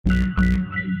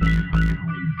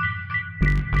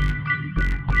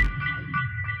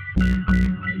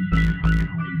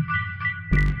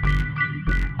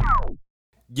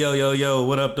Yo,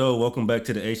 what up, though? Welcome back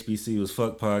to the HBC Was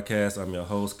Fuck podcast. I'm your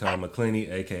host, Kyle McClinney,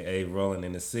 aka Rolling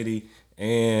in the City.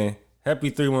 And happy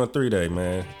 313 Day,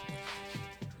 man.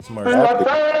 It's March,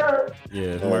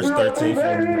 it's March 13th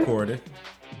when we recorded.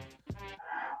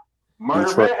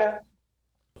 Murder Man.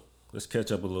 Let's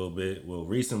catch up a little bit. Well,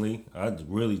 recently, I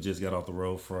really just got off the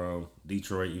road from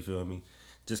Detroit, you feel me?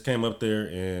 Just came up there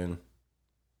and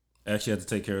actually had to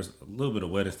take care of a little bit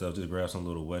of wedding stuff, just grab some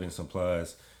little wedding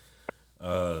supplies.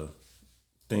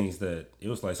 Things that it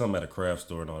was like something at a craft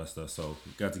store and all that stuff. So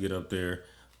got to get up there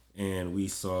and we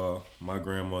saw my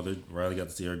grandmother. Riley got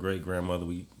to see her great grandmother.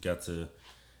 We got to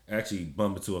actually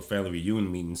bump into a family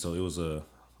reunion meeting. So it was a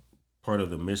part of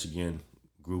the Michigan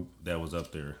group that was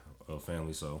up there,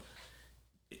 family. So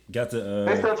got to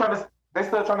They still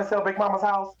trying to sell Big Mama's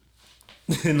house.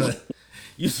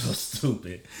 You so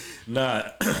stupid. Nah.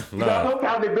 Y'all know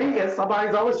County Beans.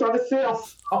 Somebody's always trying to sell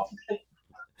something.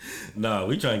 Nah,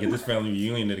 we trying to get this family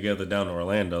reunion together down in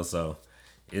Orlando, so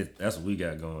that's what we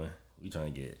got going. We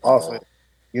trying to get awesome.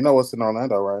 You know what's in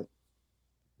Orlando, right?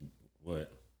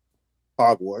 What?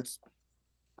 Hogwarts.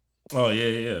 Oh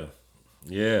yeah.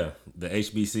 The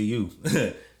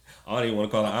HBCU. I don't even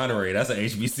want to call it honorary. That's an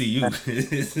HBCU.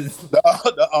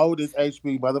 the oldest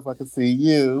HB motherfucking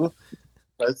CU.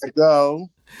 Let's go.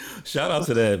 Shout out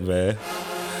to that, man.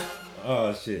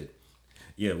 Oh shit.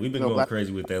 Yeah, we've been going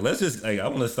crazy with that. Let's just, I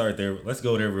want to start there. Let's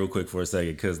go there real quick for a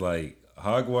second, because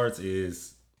Hogwarts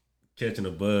is catching a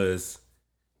buzz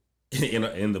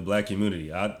in the black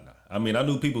community. I mean, I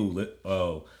knew people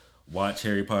who watch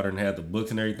Harry Potter and had the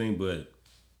books and everything, but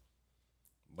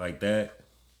like that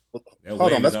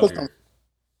hold on, let's put some.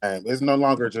 It's no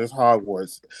longer just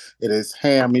Hogwarts. It is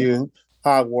FAMU,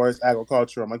 Hogwarts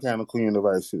Agricultural Mechanical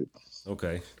University.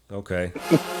 Okay.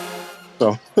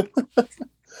 So.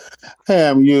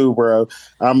 FAMU, bro.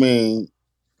 I mean,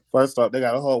 first off, they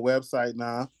got a whole website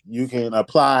now. You can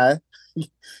apply,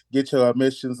 get your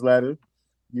admissions letter.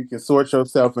 You can sort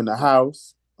yourself in the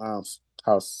house. House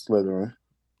Slytherin.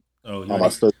 Oh, you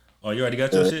already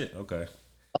got your shit? Okay.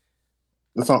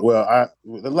 It's on.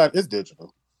 It's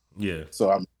digital. Yeah.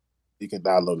 So you can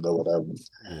download it or whatever.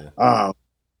 Yeah.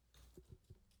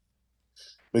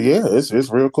 But yeah, it's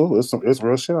real cool. It's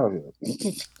real shit out here.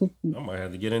 I might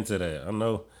have to get into that.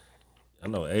 I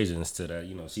know Asians to that.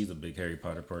 You know, she's a big Harry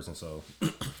Potter person, so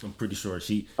I'm pretty sure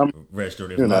she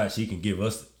registered. If not, she can give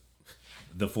us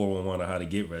the 411 on how to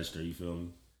get registered. You feel me?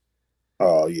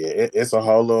 Oh yeah, it's a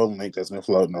whole little link that's been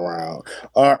floating around.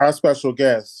 Our special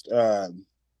guest, the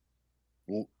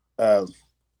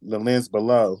lens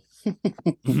below,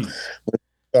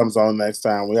 comes on next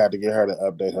time. We have to get her to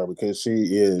update her because she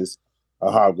is a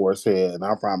Hogwarts head, and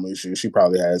I promise you, she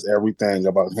probably has everything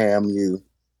about FAMU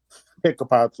it could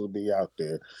possibly be out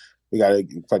there. We gotta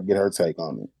get her take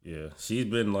on it. Yeah, she's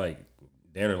been like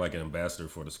an ambassador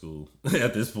for the school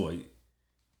at this point.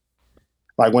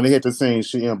 Like when they hit the scene,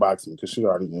 she inboxed me because she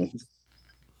already knew.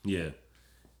 Yeah,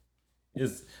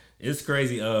 it's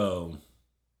crazy. How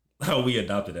we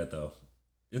adopted that though.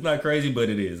 It's not crazy, but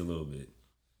it is a little bit.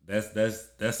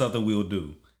 That's something we'll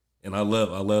do, and I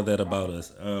love that about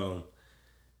us.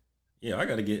 Yeah, I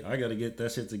gotta get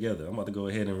that shit together. I'm about to go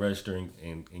ahead and register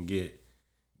and get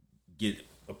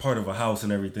a part of a house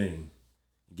and everything.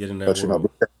 Get in that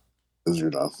world.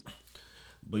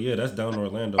 But yeah, that's down in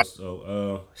Orlando.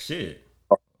 So shit.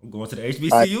 I'm going to the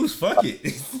HBCUs. Fuck it.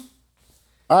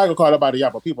 I ain't gonna call nobody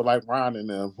out, but people like Ron and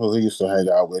them who he used to hang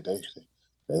out with, they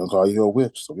gonna call you a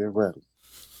witch, so get ready.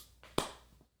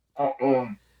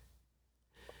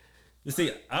 You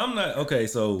see, I'm not okay,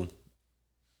 so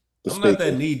I'm not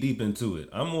that knee deep into it.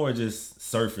 I'm more just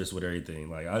surface with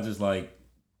everything. Like I just like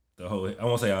the whole. I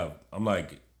won't say I'm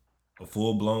like a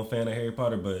full blown fan of Harry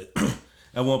Potter, but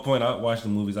at one point I watched the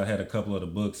movies. I had a couple of the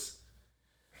books.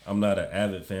 I'm not an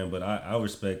avid fan, but I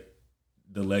respect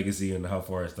the legacy and how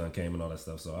far it's done came and all that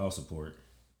stuff. So I'll support.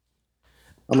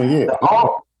 I mean, yeah.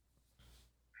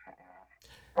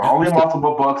 The only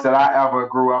multiple books that I ever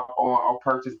grew up on or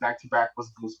purchased back to back was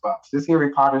Goosebumps. This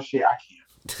Harry Potter shit, I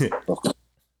can't.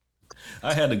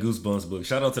 I had the Goosebumps book.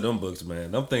 Shout out to them books,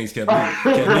 man. Them things kept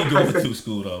me going through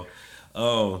school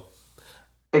though.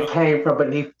 It came from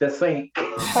beneath the sink.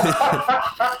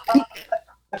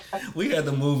 We had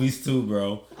the movies too,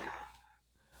 bro.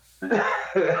 I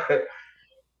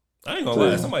ain't gonna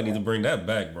lie. Somebody needs to bring that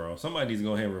back, bro. Somebody needs to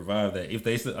go ahead and revive that. If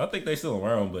they still, I think they still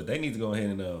around, but they need to go ahead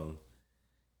and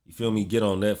you feel me? Get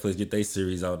on Netflix, get their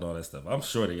series out and all that stuff. I'm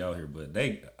sure they out here, but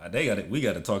we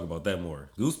got to talk about that more.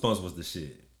 Goosebumps was the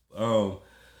shit. But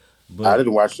I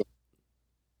didn't watch them.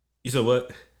 You said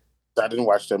what? I didn't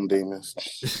watch them demons.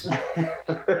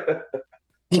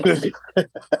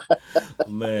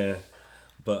 Man.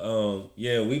 But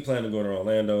yeah, we plan to go to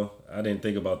Orlando. I didn't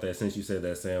think about that since you said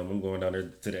that, Sam. I'm going down there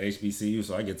to the HBCU,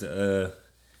 so I get to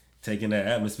take in that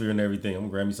atmosphere and everything. I'm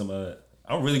gonna grab me some.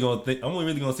 I'm really gonna think. I'm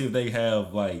really gonna see if they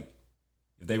have like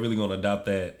if they really gonna adopt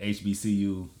that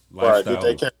HBCU Right? Did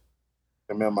they lifestyle. catch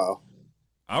the memo?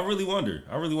 I really wonder.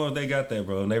 I really wonder if they got that,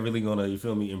 bro, and they really gonna, you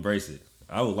feel me, embrace it.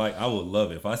 I would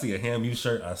love it. If I see a HAMU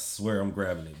shirt, I swear I'm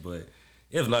grabbing it. But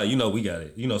if not, we got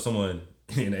it. Someone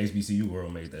in the HBCU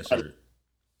world made that shirt.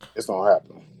 It's gonna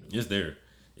happen. It's there.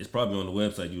 It's probably on the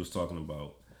website you was talking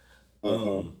about.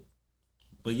 Mm-hmm.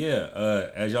 But yeah,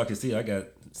 as y'all can see, I got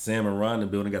Sam and Ron in the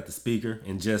building. Got the speaker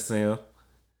and just Sam.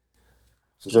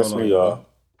 What's Just going on, me, y'all?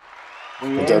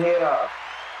 We in here.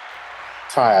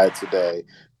 Tired today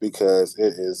because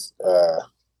it is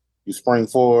you spring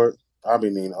forward. I've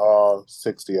been needing all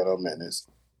 60 of them minutes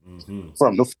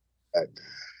from the back.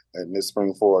 And this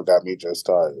spring forward got me just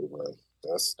tired, but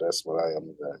that's what I am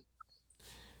today.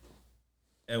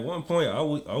 At one point, I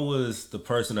was the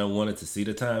person that wanted to see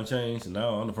the time change.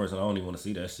 Now I'm the person I don't even want to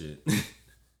see that shit.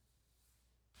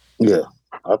 Yeah,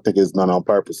 I think it's done on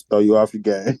purpose. Throw you off your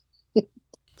game.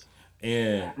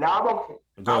 And now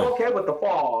I'm okay with the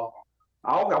fall.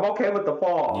 I'm okay with the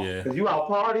fall. Yeah. Because you out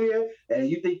partying and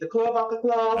you think the club out the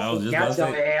club. I was just got about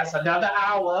to your say. ass another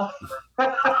hour.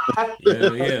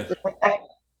 Yeah.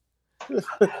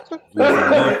 Went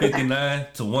from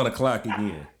 1:59 to 1 o'clock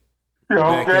again.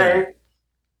 Okay.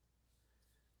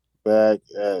 Back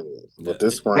at it. But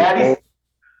this spring,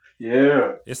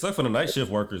 yeah. It sucked for the night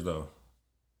shift workers though.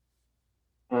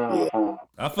 Yeah.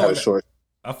 I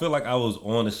feel like I was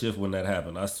on the shift when that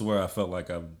happened. I swear I felt like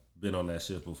I've been on that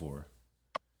shift before.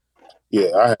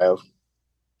 Yeah, I have.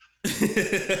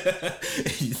 That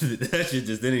shit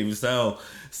just didn't even sound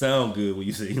good when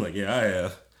you say like, yeah, I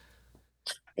have.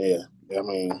 Yeah, I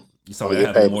mean, You saw it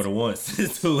happen more than once.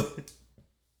 It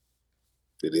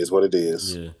is what it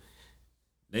is. Yeah,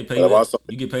 they pay you.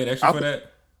 You get paid extra for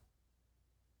that.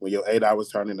 When your 8 hours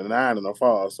turn into 9 in the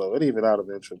fall, so it even out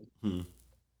eventually.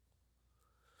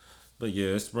 But yeah,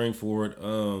 it's spring forward.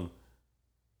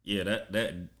 Yeah,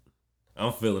 that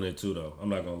I'm feeling it too though. I'm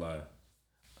not gonna lie.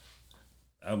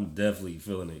 I'm definitely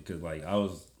feeling it because like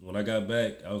when I got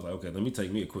back, I was like, okay, let me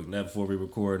take me a quick nap before we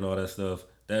record and all that stuff.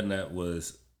 That nap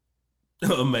was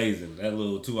amazing. That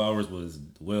little 2 hours was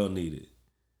well needed.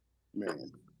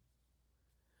 Man.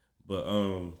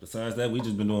 But besides that, we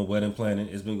just been doing wedding planning.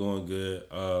 It's been going good.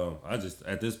 I just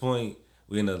at this point,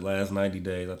 we in the last 90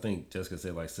 days. I think Jessica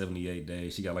said like 78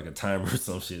 days. She got like a timer or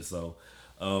some shit. So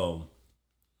I'm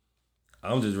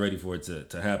just ready for it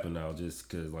to happen now, just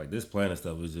because like this planning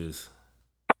stuff is just,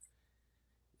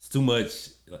 it's too much.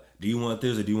 Do you want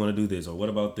this or do you want to do this, or what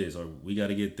about this, or we got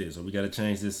to get this, or we got to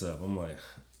change this up? I'm like,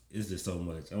 it's just so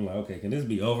much. I'm like, okay, can this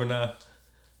be over now?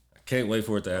 I can't wait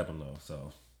for it to happen though.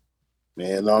 So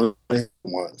man, only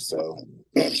one. So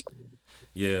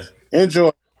yeah, enjoy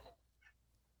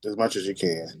as much as you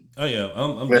can. Oh yeah,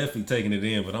 I'm definitely taking it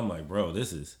in, but I'm like, bro,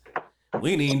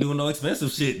 we ain't even doing no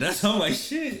expensive shit. I'm like,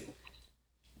 shit.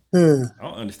 I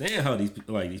don't understand how these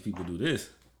people do this.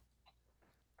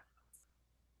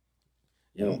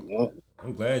 Yeah,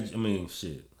 I'm glad. I mean,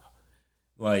 shit.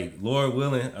 Like, Lord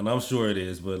willing, and I'm sure it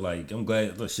is, but like, I'm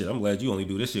glad. Look, shit, I'm glad you only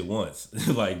do this shit once.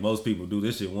 Like most people do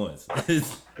this shit once.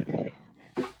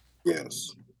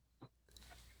 Yes.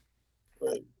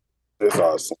 But it's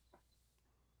awesome.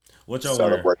 What y'all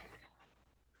wearing?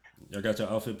 Y'all got your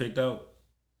outfit picked out?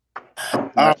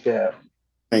 Not yet.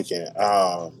 Thinking.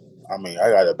 I mean, I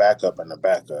got a backup and a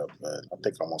backup, but I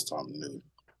think I want something new.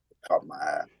 Caught my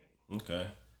eye. Okay.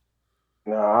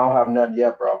 No, I don't have nothing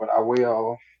yet, bro, but I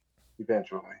will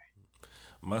eventually.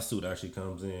 My suit actually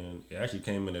comes in. It actually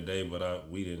came in today, but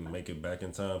we didn't make it back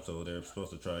in time, so they're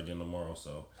supposed to try again tomorrow.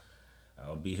 So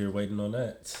I'll be here waiting on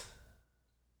that.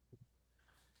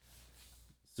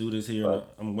 Suit is here. And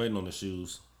I'm waiting on the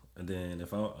shoes, and then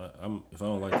if I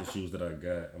don't like the shoes that I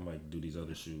got, I might do these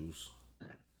other shoes.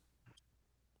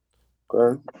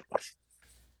 Okay.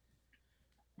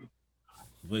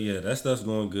 But yeah, that stuff's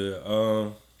going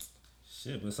good.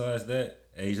 Shit. Besides that,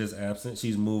 Asia's absent.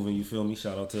 She's moving. You feel me?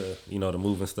 Shout out to the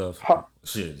moving stuff.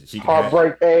 Shit. She can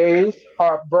Heartbreak A's.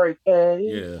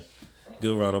 Yeah.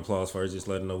 Good round of applause for her. Just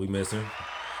letting her know we miss her.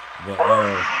 But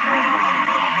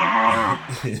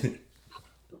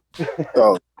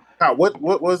So, now, what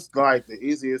was like the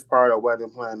easiest part of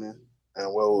wedding planning,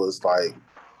 and what was like,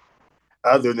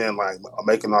 other than like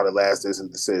making all the last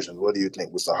instant decisions, what do you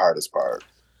think was the hardest part?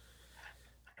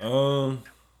 I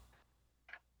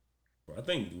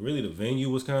think really the venue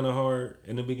was kind of hard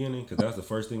in the beginning because that's the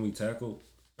first thing we tackled.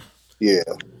 Yeah.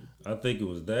 I think it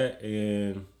was that,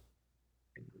 and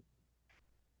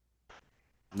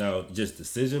now just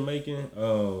decision making.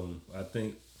 The,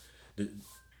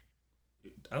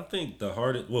 I think the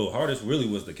hardest really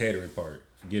was the catering part,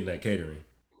 getting that catering.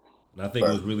 And I think it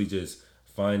Right. was really just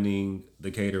finding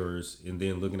the caterers and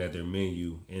then looking at their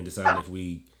menu and deciding if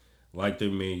we like their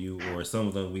menu or some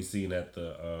of them we seen at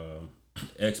the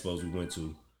expos we went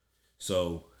to.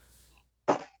 So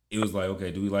it was like,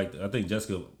 okay, do we like? I think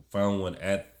Jessica found one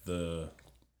at the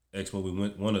expo we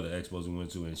went, one of the expos we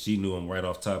went to, and she knew them right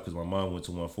off top because my mom went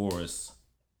to one for us,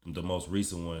 the most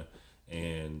recent one,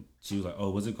 and she was like, "Oh,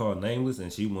 what's it called? Nameless?"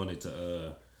 And she wanted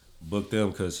to book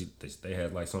them because they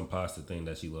had like some pasta thing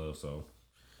that she loved, so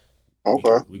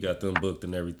Okay. we got them booked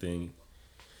and everything.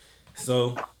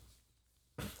 So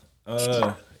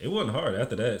it wasn't hard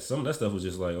after that. Some of that stuff was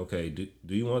just like, okay, do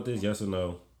you want this? Yes or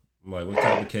no? I'm like, what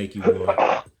type of cake you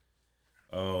want?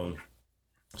 Um,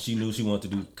 she knew she wanted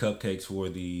to do cupcakes for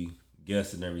the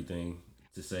guests and everything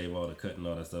to save all the cut and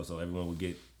all that stuff. So everyone would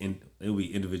get in. It would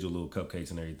be individual little cupcakes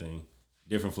and everything,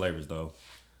 different flavors though.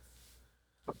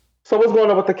 So what's going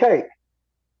on with the cake?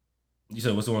 You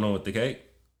said what's going on with the cake?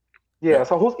 Yeah.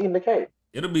 So who's eating the cake?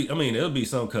 It'll be. I mean, it'll be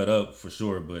some cut up for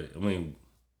sure. But I mean,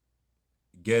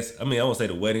 guess. I mean, I won't say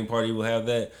the wedding party will have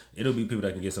that. It'll be people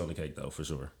that can get some of the cake though for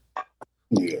sure.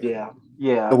 Yeah. Yeah. The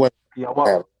Yeah. way Yeah. I Well,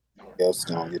 have else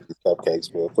gonna get these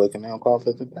cupcakes real quick and then I'll call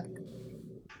it a day.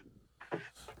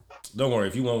 Don't worry.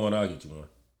 If you want one, I'll get you one.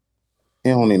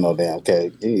 You don't need no damn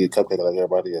cake. You need a cupcake like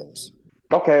everybody else.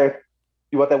 okay.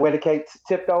 You want that wedding cake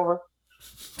tipped over?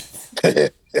 I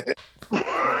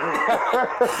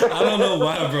don't know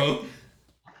why, bro.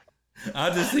 I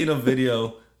just seen a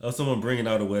video of someone bringing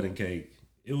out a wedding cake.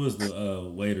 It was the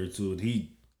waiter too, and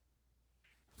he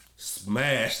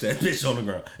smashed that bitch on the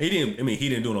ground. He didn't. I mean, he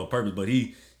didn't do it on purpose, but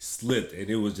he slipped, and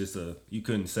it was just you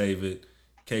couldn't save it.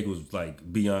 Cake was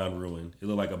like beyond ruined. It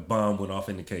looked like a bomb went off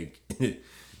in the cake.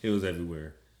 It was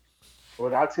everywhere.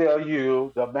 When I tell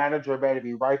you, the manager better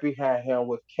be right behind him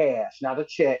with cash, not a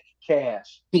check,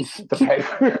 cash to pay.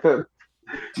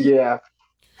 yeah.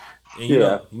 And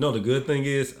Yeah. the good thing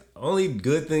is, only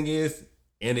good thing is,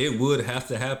 and it would have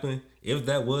to happen if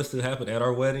that was to happen at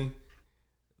our wedding.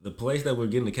 The place that we're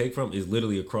getting the cake from is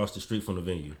literally across the street from the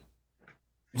venue.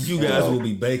 You guys will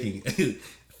be baking,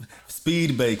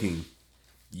 speed baking.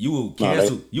 You will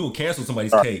cancel. You will cancel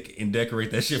somebody's cake and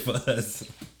decorate that shit for us.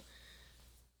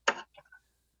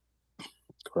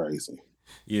 Crazy.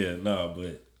 Yeah, no,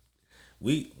 but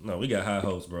we got high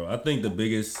hopes, bro. I think that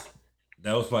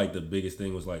was like the biggest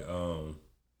thing was like the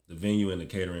venue and the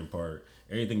catering part.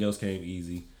 Everything else came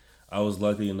easy. I was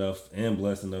lucky enough and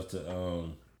blessed enough to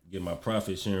get my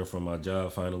profit sharing from my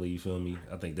job finally. You feel me?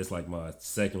 I think that's like my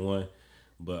second one,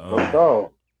 but Let's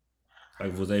go. I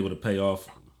was able to pay off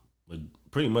with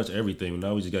pretty much everything.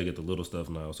 Now we just gotta get the little stuff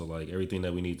now. So like everything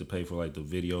that we need to pay for like the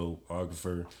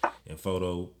videographer and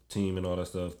photo team and all that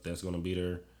stuff that's gonna be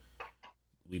there.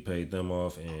 We paid them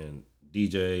off and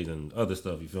DJs and other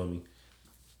stuff. You feel me?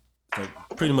 So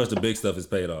pretty much the big stuff is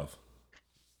paid off.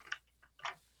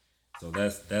 So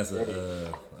that's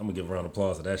I'm gonna give a round of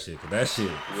applause to that shit. Cause that shit,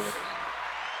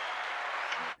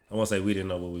 I won't say we didn't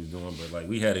know what we was doing, but like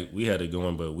we had it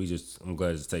going, but I'm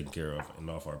glad it's taken care of and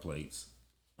off our plates.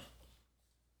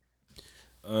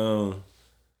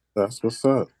 That's what's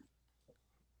up.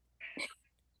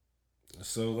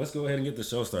 So let's go ahead and get the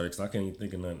show started because I can't even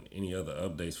think of any other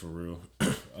updates for real.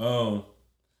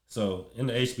 So in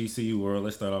the HBCU world,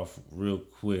 let's start off real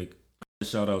quick.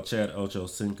 Shout out Chad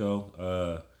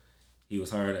Ochocinco. He was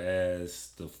hired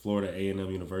as the Florida A&M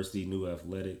University new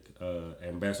athletic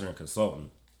ambassador and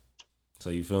consultant. So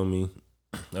you feel me?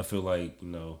 I feel like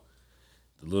the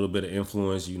little bit of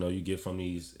influence you get from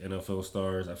these NFL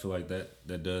stars. I feel like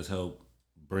that does help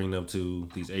bring them to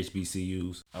these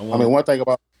HBCUs. I mean, one thing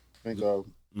about Cinco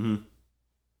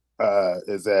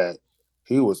is that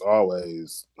he was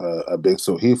always a big.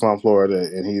 So he's from Florida,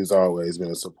 and he's always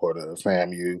been a supporter of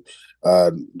FAMU,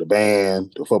 the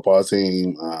band, the football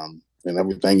team, and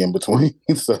everything in between.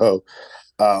 So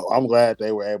I'm glad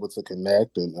they were able to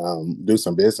connect and do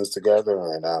some business together,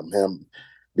 and him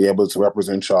be able to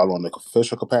represent y'all on the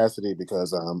official capacity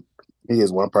because he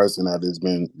is one person that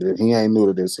he ain't new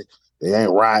to this. They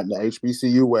ain't riding the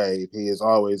HBCU wave. He has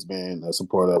always been a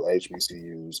supporter of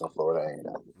HBCUs in Florida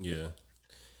A&M. Yeah.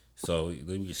 So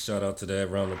let me shout out to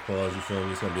that round of applause. You feel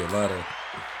me? It's gonna be a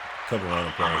couple round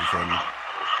of applause. You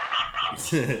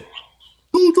feel me?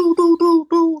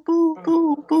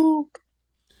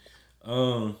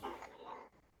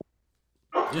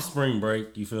 It's spring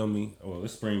break. You feel me? Well,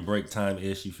 it's spring break time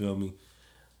ish. You feel me?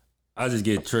 I just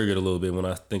get triggered a little bit when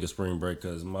I think of spring break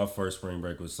because my first spring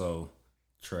break was so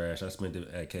trash. I spent it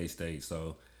at K State,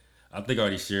 so I think I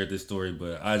already shared this story,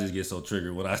 but I just get so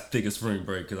triggered when I think of spring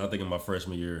break because I think of my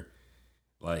freshman year,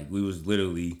 like we was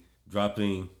literally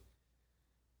dropping,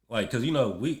 like because we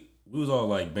was all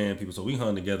like band people, so we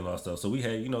hung together and all stuff. So we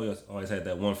had always had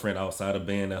that one friend outside of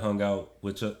band that hung out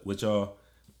with y'all.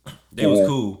 They was Uh,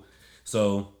 cool,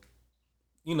 so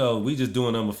we just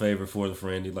doing them a favor for the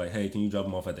friend. He's like, hey, can you drop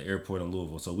him off at the airport in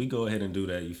Louisville? So we go ahead and do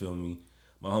that. You feel me?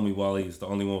 My homie Wally is the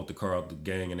only one with the car out the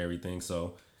gang and everything.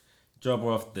 So drop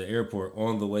her off at the airport.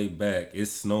 On the way back,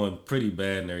 it's snowing pretty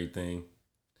bad and everything.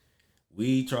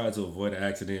 We tried to avoid an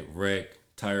accident, wreck,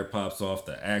 tire pops off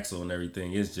the axle and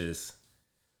everything. It's just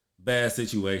bad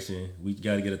situation. We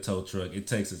got to get a tow truck. It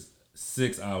takes us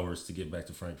 6 hours to get back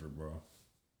to Frankfurt, bro.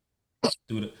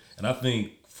 And I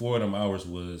think 4 of them hours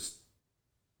was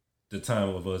the time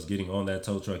of us getting on that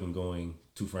tow truck and going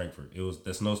to Frankfurt. It was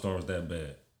the snowstorm was that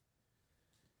bad,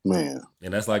 man,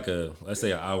 and that's like let's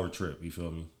say an hour trip. You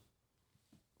feel me?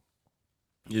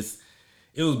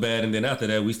 It was bad, and then after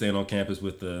that, we stayed on campus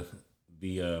with the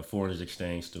foreign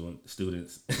exchange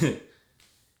students.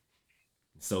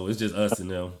 So it's just us and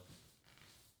them.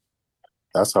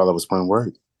 that's all it was spring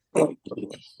break.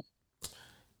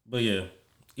 But yeah,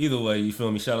 either way, you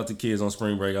feel me? Shout out to kids on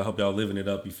spring break. I hope y'all living it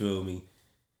up. You feel me?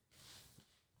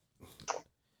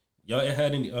 Y'all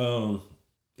had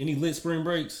any lit spring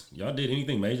breaks? Y'all did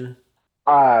anything major?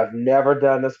 I've never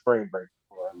done a spring break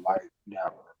before, like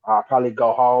never. I'll probably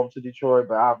go home to Detroit,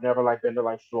 but I've never like been to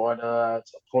like Florida,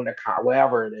 to Punta Cana,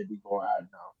 wherever they be going. I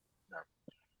know.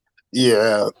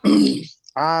 Yeah,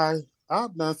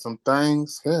 I've done some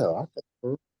things. Hell,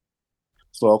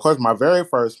 so of course my very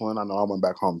first one, I know I went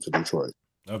back home to Detroit.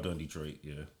 I've done Detroit,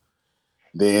 yeah.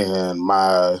 Then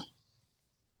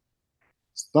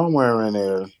somewhere in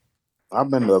there, I've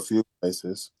been to a few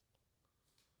places.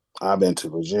 I've been to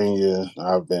Virginia.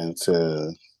 I've been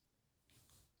to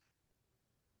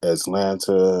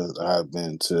Atlanta. I've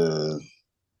been to.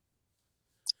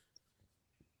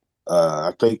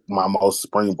 I think my most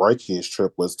spring breakish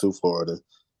trip was to Florida,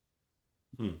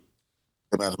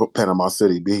 Panama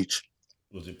City Beach.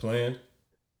 Was it planned?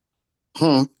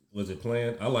 Hmm. Was it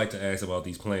planned? I like to ask about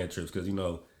these planned trips because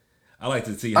I like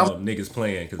to see how niggas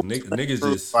playing because niggas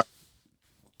just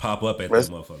pop up at that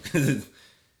motherfucker.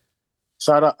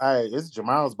 Shout out! Hey, it's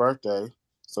Jamal's birthday,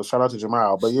 so shout out to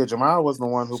Jamal. But yeah, Jamal was the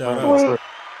one who Shout planned the out. trip,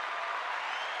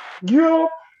 Yeah.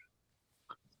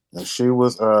 and she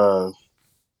was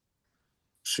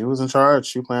in charge.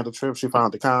 She planned the trip. She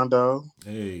found the condo.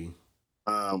 Hey.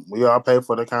 We all paid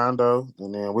for the condo,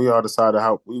 and then we all decided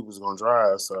how we was gonna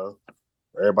drive. So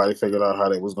everybody figured out how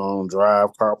they was gonna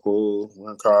drive, carpool,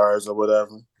 rent cars, or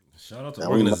whatever. Shout out to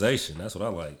organization. That's what I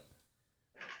like.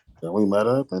 Then we met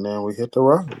up, and then we hit the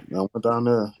road and went down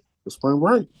there for spring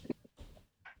break.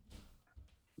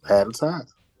 Had a time.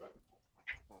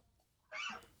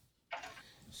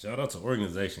 Shout out to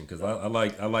organization because I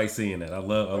like seeing that. I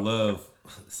love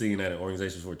seeing that in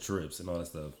organizations for trips and all that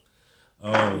stuff.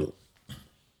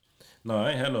 No,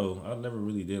 I ain't had no. I never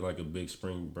really did like a big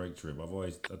spring break trip.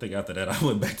 I think after that I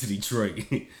went back to Detroit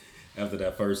after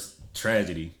that first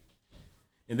tragedy.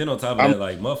 And then on top of that,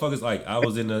 like motherfuckers, like I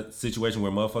was in a situation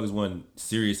where motherfuckers wasn't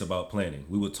serious about planning.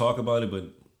 We would talk about it, but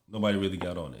nobody really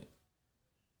got on it.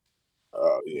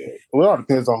 Oh yeah. Well, it all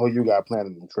depends on who you got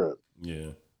planning the trip.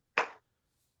 Yeah.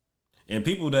 And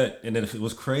then if it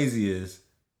was crazy is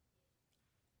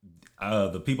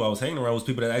the people I was hanging around was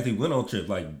people that actually went on trips,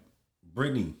 like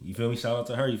Brittany. You feel me? Shout out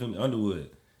to her. You feel me? Underwood.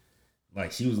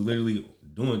 Like she was literally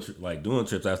doing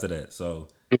trips after that. So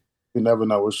you never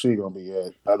know where she gonna be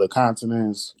at. Other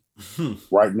continents,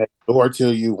 right next door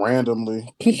to you randomly,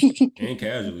 and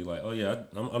casually, like, oh yeah,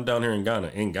 I'm down here in Ghana.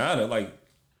 In Ghana, like,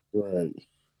 right?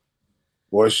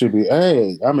 Or it should be,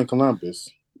 hey, I'm in Columbus.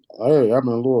 Hey, I'm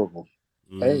in Louisville.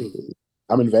 Hey,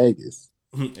 I'm in Vegas.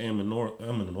 I'm in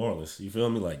New Orleans. You feel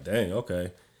me? Like, dang,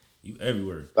 okay, you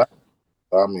everywhere.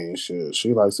 I mean, shit,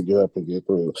 she likes to get up and get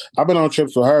through. I've been on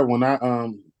trips with her when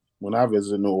I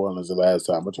visited New Orleans the last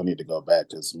time, which I need to go back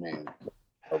because man,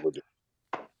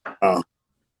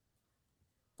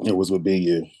 it was with Big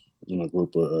a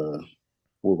group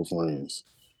of friends.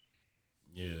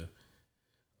 Yeah.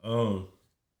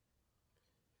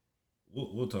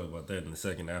 We'll talk about that in a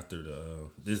second after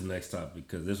this next topic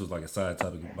because this was like a side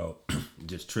topic about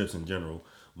just trips in general.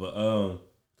 But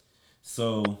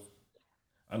so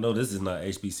I know this is not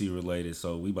HBC related,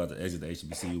 so we about to exit the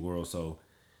HBCU world. So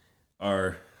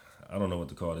I don't know what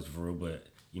to call this for real, but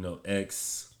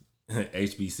ex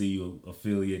HBCU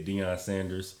affiliate Deion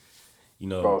Sanders,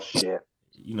 Oh shit.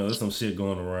 there's some shit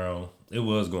going around. It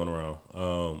was going around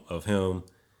of him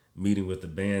meeting with the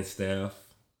band staff.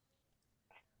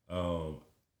 Um,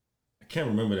 I can't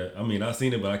remember that. I mean, I've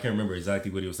seen it, but I can't remember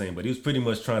exactly what he was saying. But he was pretty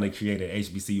much trying to create an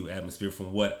HBCU atmosphere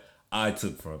from what I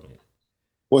took from it.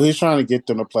 Well, he's trying to get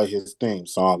them to play his theme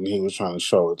song, and he was trying to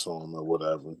show it to them or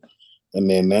whatever. And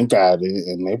then they got it,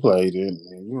 and they played it,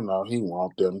 and he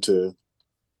want them to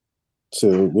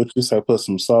what you say, put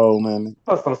some soul in it,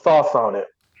 put some sauce on it,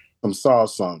 some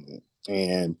sauce on it.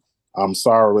 And I'm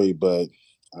sorry, but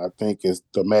I think it's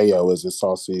the mayo is as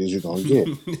saucy as you're gonna get.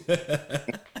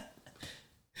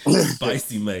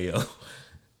 Spicy mayo.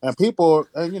 And people,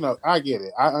 I get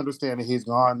it. I understand that he's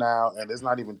gone now, and it's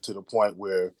not even to the point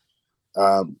where,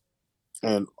 and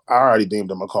I already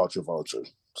deemed him a culture vulture.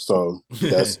 So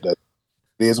that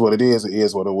is what it is. It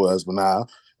is what it was. But now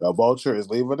the vulture is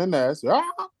leaving the nest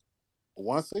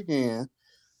once again,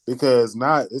 because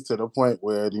now it's to the point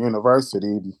where the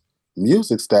university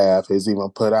music staff has even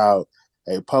put out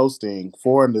a posting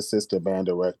for an assistant band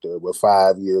director with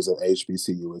 5 years of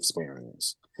HBCU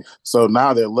experience. So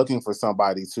now they're looking for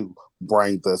somebody to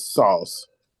bring the sauce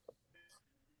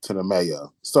to the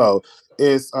mayo. So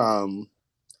it's again,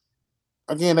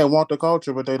 they want the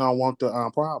culture, but they don't want the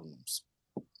problems,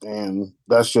 and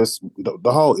that's just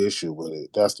the whole issue with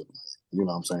it. That's what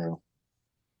I'm saying.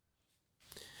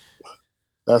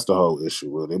 That's the whole issue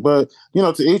with it. But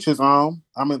to each his own.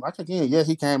 I mean, like again, yeah,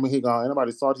 he came and he gone.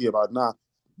 Anybody salty about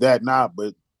that,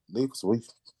 but now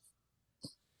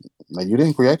you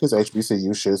didn't create this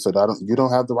HBCU shit, so you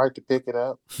don't have the right to pick it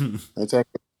up and take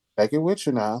it with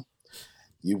you now.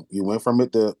 You went from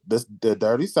the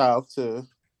dirty South to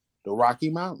the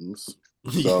Rocky Mountains.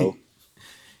 So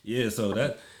yeah, so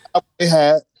that they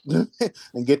had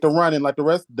and get to running like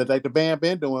the band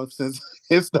been doing since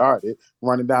it started,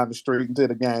 running down the street into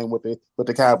the game with the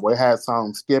cowboy hat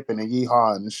song, skipping and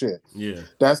yeehaw and shit. Yeah,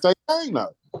 that's their thing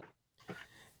though.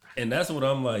 And that's what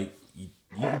I'm like.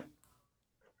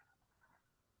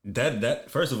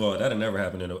 That first of all, that'll never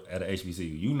happen at a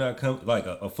HBCU. You not come like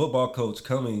a football coach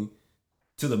coming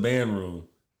to the band room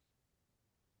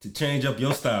to change up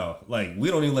your style. Like, we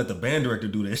don't even let the band director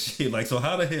do that shit. Like, so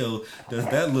how the hell does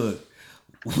that look?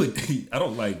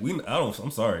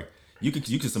 I'm sorry. You can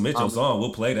submit your song.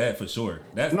 We'll play that for sure.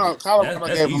 That's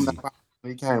gave easy. Him that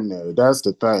he came there. That's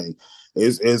the thing.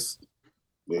 It's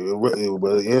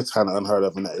kind of unheard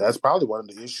of, and that's probably one of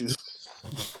the issues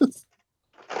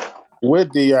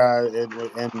with the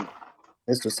and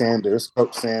Mr. Sanders,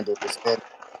 Coach Sanders. But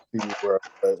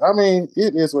I mean,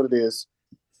 it is what it is.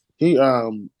 He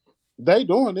they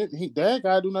doing it. They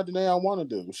gotta do nothing they don't want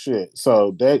to do. Shit.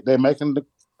 So they're making the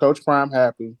Coach Prime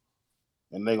happy,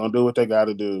 and they're gonna do what they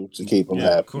gotta do to keep him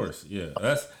happy. Of course, yeah.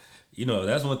 That's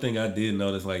one thing I did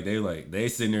notice. Like they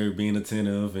sitting there being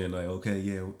attentive and like, okay,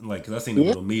 yeah, like, cause I seen a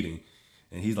little meeting,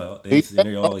 and he's like, they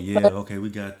sitting there, oh yeah, okay, we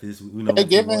got this. We know they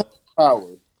give him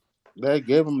power. They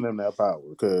give them that power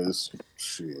because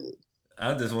shit.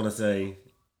 I just want to say,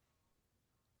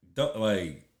 don't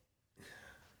like.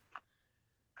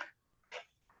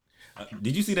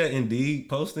 Did you see that Indeed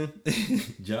posting?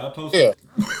 Job posting? Yeah.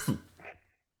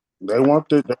 They want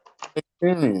the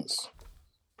experience.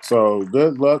 So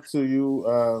good luck to you.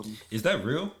 Is that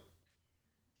real?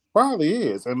 Probably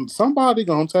is. And somebody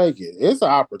gonna take it. It's an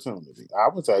opportunity. I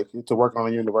would take it to work on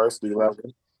a university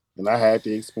level. And I had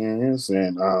the experience,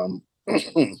 and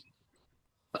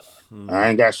I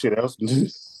ain't got shit else to do.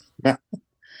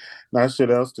 Not shit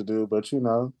else to do, but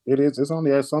it's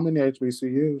only at so many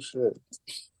HBCUs. Shit.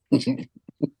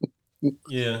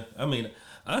 Yeah, I mean,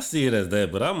 I see it as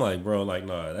that, but I'm like, bro, like,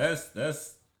 nah, that's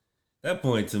that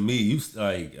point to me. You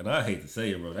like, and I hate to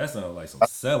say it, bro. That sounds like some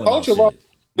selling out shit.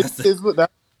 That's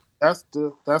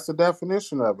the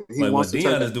definition of it. He like wants what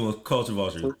Deion is doing, culture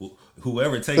vulture.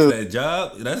 Whoever takes that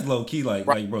job, that's low key. Like,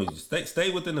 bro,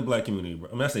 stay within the black community, bro.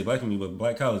 I mean, I say black community, but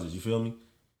black colleges. You feel me?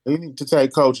 He need to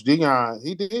take Coach Deion.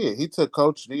 He did. He took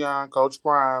Coach Deion, Coach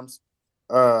Prime's.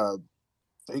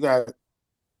 He got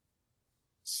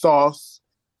sauce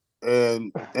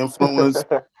and influence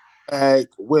bag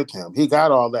with him. He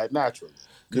got all that naturally.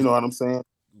 You know what I'm saying?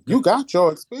 You got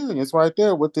your experience right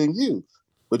there within you,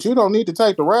 but you don't need to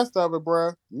take the rest of it,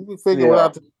 bro. You can figure it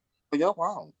out for your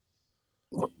own.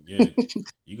 Yeah,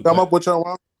 you can come up with your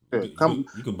own. You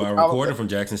can buy a recording from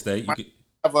Jackson State. You could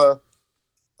have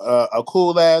a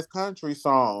cool ass country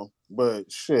song, but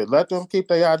shit, let them keep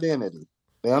their identity.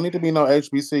 They don't need to be no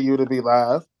HBCU to be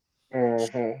live.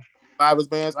 Mm-hmm. Live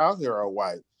bands out here are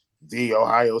white. The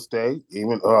Ohio State,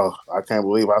 I can't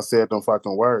believe I said them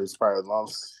fucking words probably as long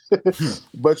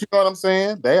But you know what I'm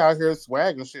saying? They out here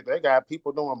swagging shit. They got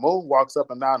people doing moonwalks up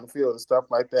and down the field and stuff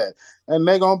like that. And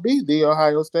they gonna beat the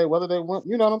Ohio State, whether they want,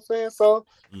 you know what I'm saying? So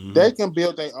they can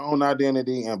build their own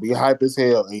identity and be hype as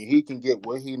hell, and he can get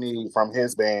what he needs from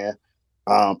his band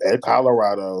at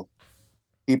Colorado,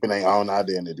 keeping their own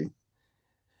identity.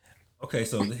 Okay,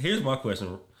 so here's my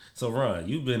question. So Ron,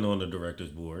 you've been on the director's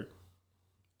board.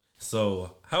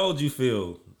 So how would you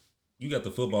feel? You got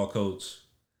the football coach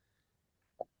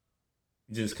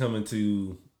just coming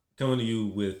to you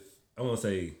with, I want to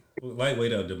say,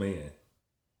 lightweight of demand.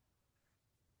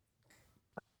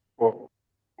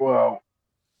 Well,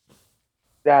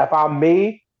 now if I'm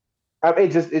me, it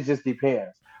just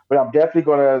depends. But I'm definitely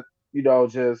gonna,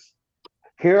 just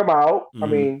hear him out. I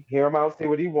Mm-hmm. mean, hear him out, see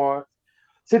what he wants.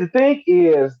 See, the thing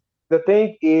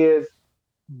is,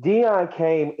 Dion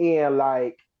came in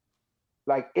like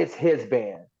it's his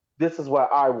band. This is what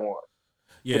I want.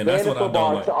 Yeah, The and that's band and what I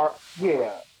football don't like.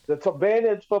 yeah. Band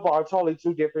and football are totally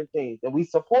two different things, and we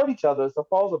support each other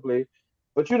supposedly.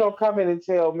 But you don't come in and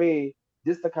tell me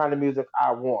this the kind of music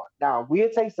I want. Now we'll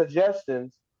take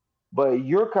suggestions, but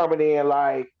you're coming in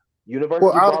like Well,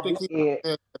 university I don't brought think me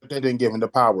in. they didn't give him the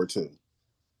power to.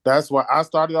 That's why I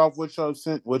started off with your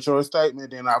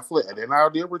statement, then I flipped, and then I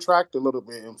did retract a little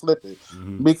bit and flip it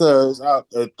Mm-hmm. because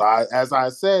as I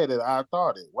said it, I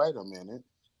thought it. Wait a minute,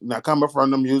 now coming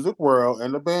from the music world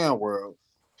and the band world,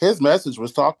 his message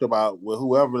was talked about with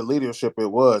whoever the leadership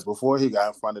it was before he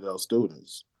got in front of those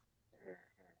students.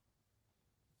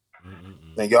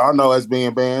 Mm-hmm. And y'all know, as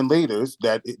being band leaders,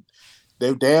 that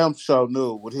they damn sure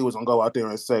knew what he was gonna go out there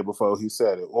and say before he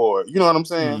said it, or you know what I'm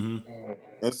saying. Mm-hmm.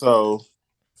 And so,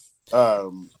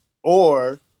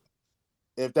 or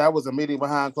if that was a meeting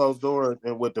behind closed doors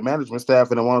and with the management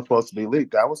staff and it wasn't supposed to be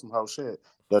leaked, that was some whole shit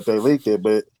that they leaked it.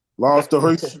 But long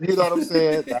story, you know what I'm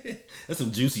saying? That's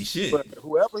some juicy But shit.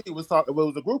 whoever he was talking, if it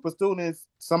was a group of students,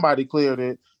 somebody cleared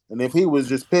it. And if he was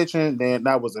just pitching, then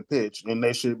that was a pitch. And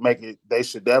they should make it, they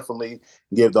should definitely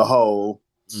give the whole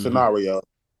Mm-hmm. scenario.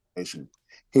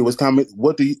 He was coming,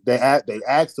 they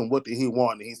asked him what did he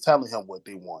want, and he's telling him what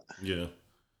they want. Yeah.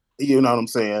 You know what I'm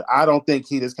saying? I don't think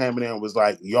he just came in there and was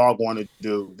like, y'all going to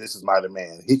do, this is my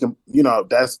demand. He can,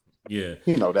 that's, Yeah.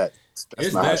 That's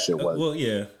It's not how that. shit works. Well,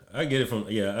 yeah, I get it from.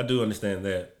 Yeah, I do understand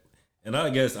that, and I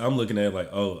guess I'm looking at it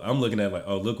like,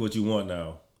 look what you want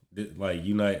now. Like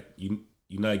you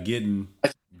not getting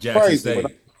Jackson Crazy, but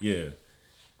State. Yeah,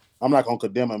 I'm not going to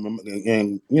condemn him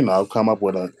and come up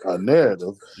with a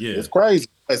narrative. yeah, It's crazy.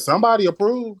 But somebody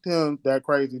approved him that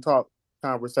crazy talk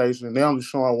conversation, and they're only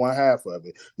showing one half of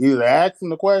it. You either ask him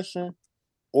the question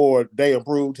or they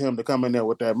approved him to come in there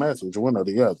with that message, one or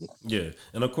the other. yeah.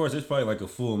 And of course, it's probably like a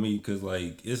full meet because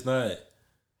like it's not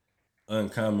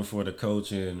uncommon for the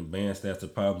coach and band staff to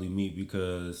probably meet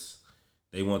because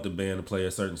they want the band to play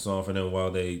a certain song for them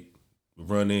while they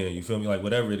run in. You feel me? Like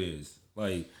whatever it is.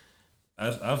 Like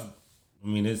I've I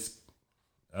mean it's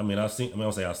I mean I've seen I mean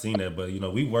I'll say I've seen that, but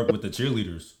we work with the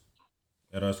cheerleaders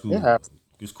at our school. Yeah.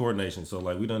 It's coordination. So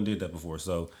like we done did that before.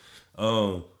 So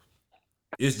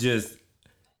it's just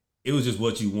it was just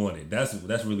what you wanted. That's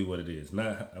really what it is.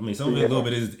 Not I mean some of it a little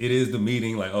bit is it is the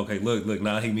meeting, like, okay, look,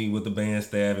 now he meeting with the band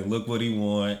staff and look what he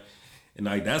want. And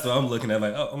like that's what I'm looking at,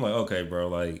 like, oh, I'm like, okay, bro,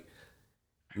 like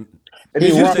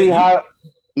he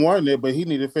wanted it, but he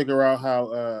needed to figure out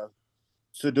how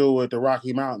to do it the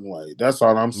Rocky Mountain way. That's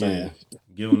all I'm saying. Yeah.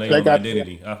 Give them their own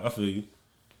identity. I feel you.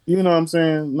 You know what I'm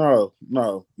saying? No,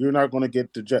 you're not going to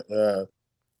get the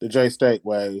J State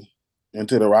way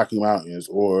into the Rocky Mountains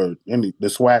or the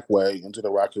SWAC way into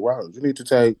the Rocky Roads. You need to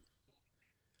take,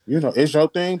 it's your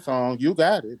theme song. You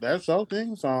got it. That's your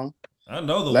theme song. I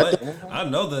know the way. I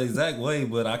know the exact way,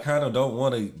 but I kind of don't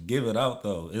want to give it out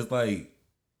though. It's like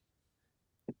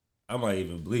I might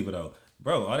even believe it out,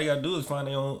 bro. All they gotta do is find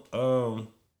their own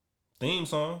theme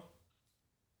song.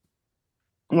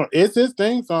 It's his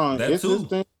theme song. That it's too. His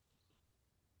theme.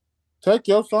 Take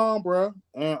your song, bro,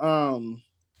 and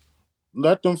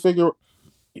let them figure.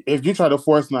 If you try to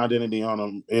force an identity on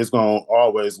them, it's gonna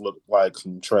always look like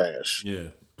some trash. Yeah.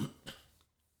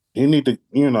 You need to,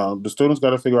 the students got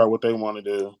to figure out what they want to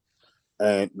do,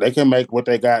 and they can make what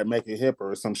they got, make it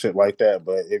hipper or some shit like that.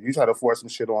 But if you try to force some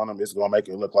shit on them, it's gonna make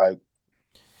it look like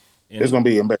it's gonna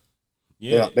be embarrassing.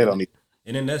 Yeah, they don't need.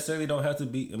 And it necessarily don't have to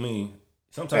be. I mean,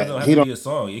 sometimes it don't have to be a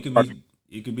song. It could be.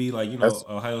 It could be like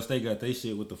Ohio State got their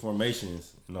shit with the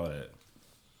formations and all that.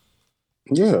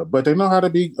 Yeah, but they know how to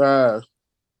be.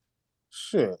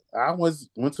 Shit,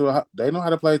 they know how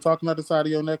to play "Talking Out the Side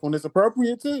of Your Neck" when it's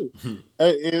appropriate too.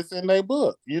 It's in their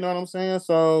book. You know what I'm saying?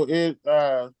 So it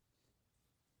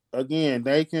again,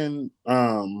 they can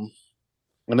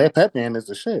And their pep band is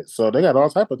the shit. So they got all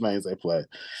type of things they play.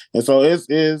 And so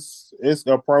it's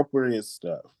appropriate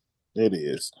stuff. It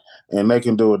is. And they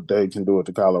can do it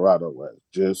the Colorado way.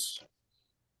 Just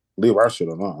leave our shit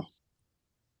alone.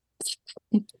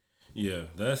 Yeah,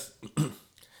 that's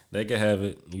they can have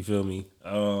it. You feel me?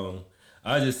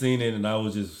 I just seen it and I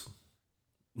was just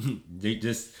they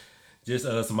just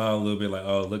smile a little bit like,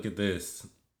 oh, look at this.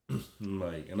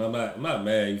 Like, and I'm not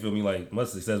mad. You feel me? Like, much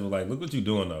successful. Like, look what you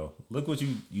doing though. Look what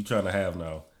you trying to have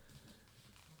now.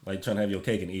 Like, trying to have your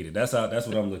cake and eat it. That's what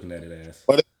I'm looking at it as.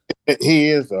 But he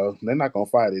is though. They're not gonna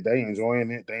fight it. They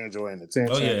enjoying it. They enjoying the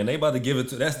tension. Oh yeah, and they about to give it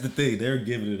to. That's the thing. They're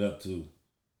giving it up too.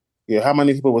 Yeah, how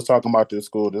many people was talking about this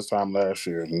school this time last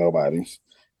year? Nobody.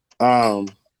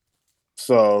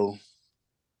 So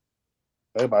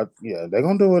they're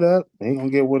gonna do it up. He gonna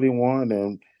get what he want,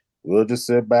 and we'll just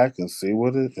sit back and see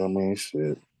what it. I mean,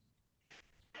 shit.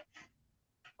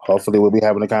 Hopefully, we'll be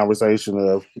having a conversation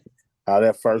of how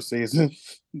that first season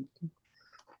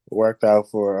worked out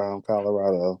for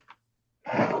Colorado.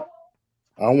 I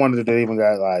wonder if they even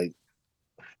got like.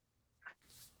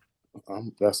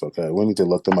 That's okay. We need to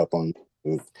look them up on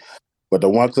YouTube. But the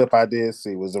one clip I did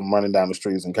see was them running down the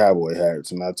streets in cowboy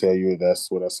hats, and I tell you,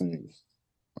 that's what I seen.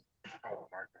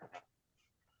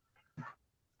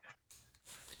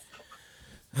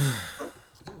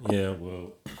 Yeah,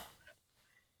 well,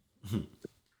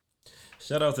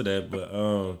 shout out to that. But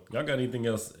y'all got anything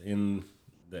else in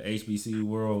the HBCU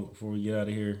world before we get out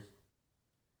of here?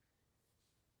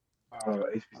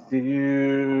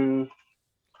 HBCU.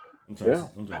 I'm trying to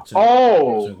check.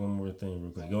 Check one more thing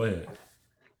real quick. Go ahead.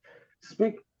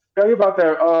 Tell you about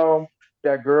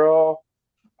that girl.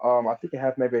 I think it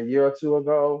happened maybe a year or two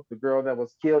ago. The girl that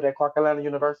was killed at Clark Atlanta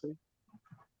University.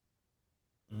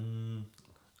 It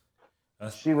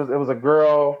was a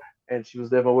girl, and she was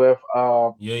living with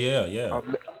the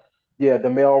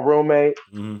male roommate,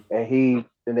 and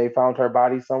they found her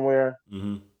body somewhere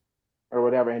or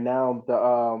whatever. And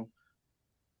now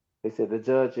they said the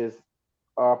judge is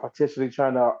potentially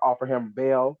trying to offer him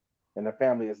bail, and the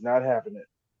family is not having it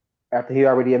after he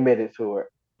already admitted to it.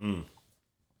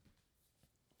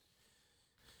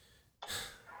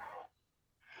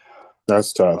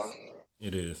 That's tough.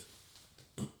 It is.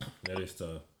 That is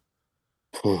tough.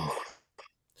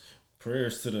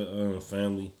 Prayers to the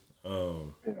family.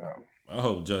 I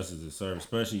hope justice is served,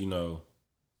 especially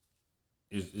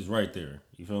it's right there.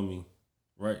 You feel me?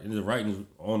 Right, and the writing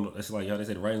on. It's like how they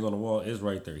say the writing's on the wall. It's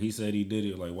right there. He said he did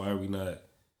it. Like, why are we not?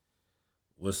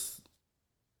 What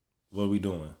are we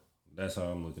doing? That's how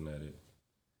I'm looking at it.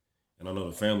 And I know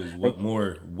the family's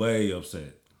way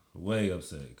upset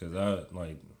because I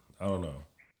don't know.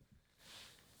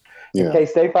 Yeah.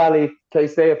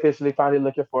 K-State officially finally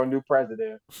looking for a new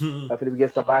president. Hopefully we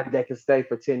get somebody that can stay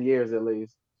for 10 years at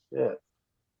least. Yeah.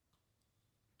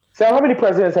 So how many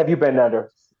presidents have you been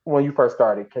under when you first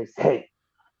started K-State?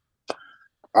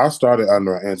 I started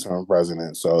under an interim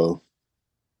president, so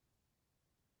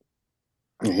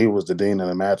he was the dean of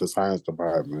the math and science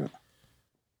department.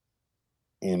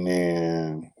 And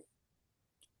then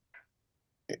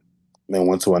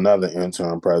went to another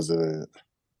interim president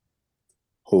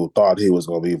who thought he was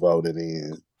going to be voted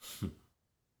in.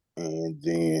 And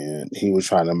then he was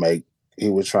trying to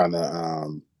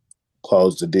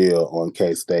close the deal on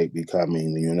K-State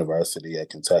becoming the University of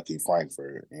Kentucky,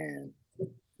 Frankfurt. And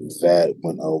that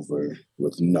went over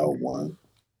with no one.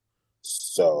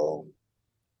 So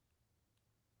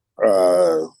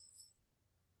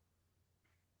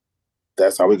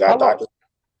that's how we got Dr. It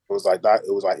was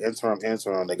like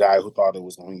interim. The guy who thought it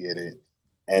was going to get it,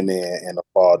 and then in the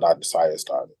fall, Dr. Sire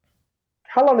started.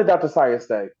 How long did Dr. Sire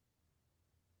stay?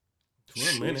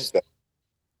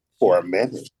 For a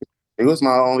minute. He was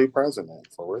my only president,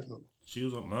 for real. She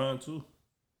was on mine too.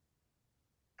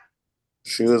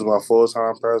 She was my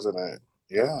full-time president.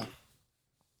 Yeah.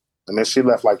 And then she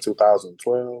left like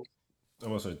 2012. I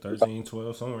was like 13,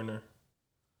 12, somewhere in there.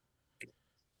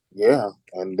 Yeah.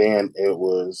 And then it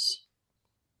was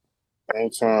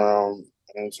interim.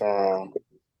 Then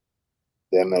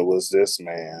it was this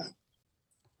man.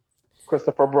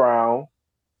 Christopher Brown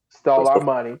stole our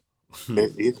money.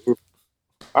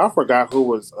 I forgot who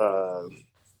was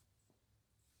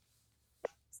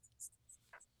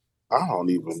I don't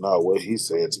even know what he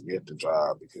said to get the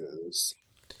job because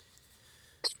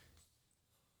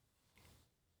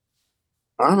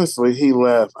honestly, he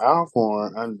left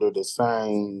Alcorn under the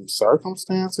same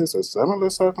circumstances or similar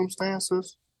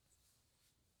circumstances.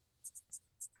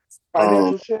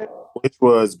 Financial shit? Which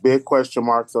was big question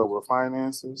marks over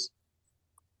finances.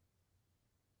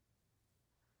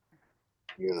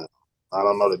 Yeah. I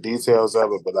don't know the details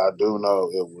of it, but I do know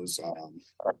it was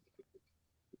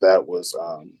that was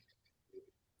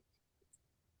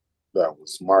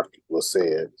Mark was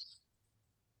said.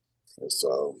 And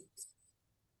so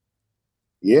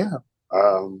yeah.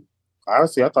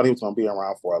 Honestly, I thought he was gonna be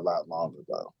around for a lot longer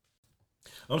though.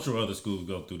 I'm sure other schools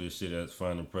go through this shit as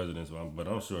finding presidents, but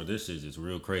I'm sure this shit's just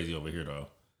real crazy over here though.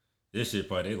 This shit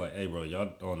probably they like, hey bro,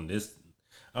 y'all on this.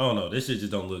 I don't know. This shit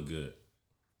just don't look good.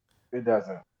 It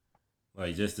doesn't.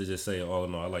 Like just to just say all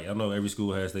in all, I know every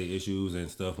school has their issues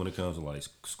and stuff when it comes to like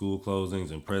school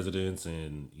closings and presidents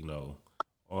and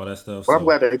all that stuff. Well, So, I'm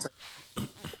glad they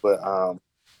but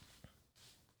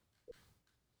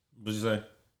what'd you say?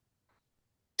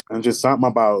 and just something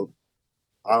about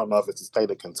I don't know if it's the state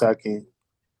of Kentucky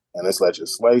and it's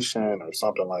legislation or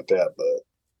something like that, but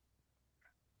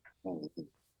I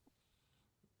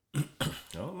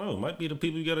don't know. It might be the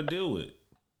people you got to deal with.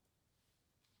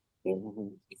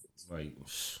 Like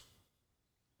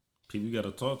people you got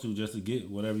to talk to just to get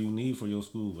whatever you need for your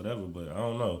school, whatever. But I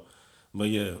don't know. But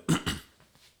yeah,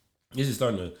 it's just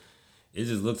starting to. It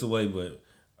just looks away. But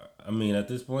I mean, at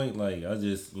this point, like I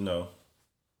just whenever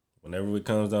it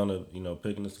comes down to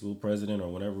picking the school president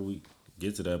or whenever we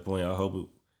get to that point, I hope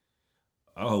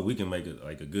we can make it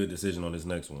like a good decision on this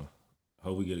next one. I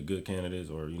hope we get a good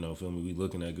candidates or feel me, we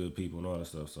looking at good people and all that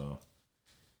stuff. So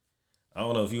I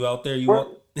don't know if you out there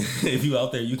if you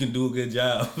out there you can do a good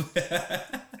job.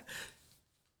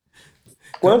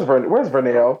 Where's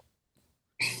Vernell?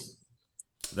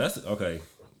 That's okay.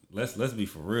 Let's be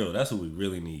for real. That's what we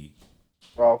really need.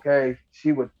 Okay,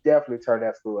 she would definitely turn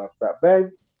that school upside, baby.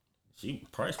 She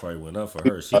price probably went up for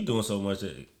her. She doing so much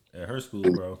at her school,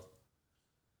 bro.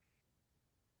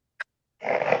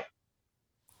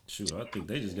 Shoot, I think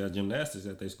they just got gymnastics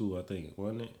at their school. I think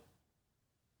wasn't it?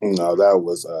 No, that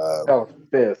was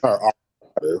Fist.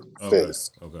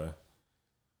 Fist. Okay.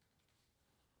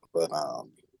 But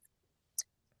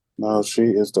no, she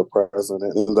is the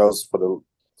president. And those for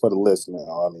the listening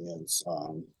audience.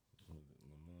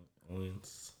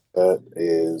 That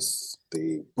is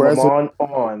the president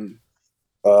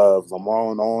of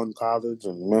Lamont On College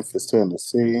in Memphis,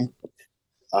 Tennessee.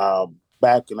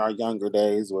 Back in our younger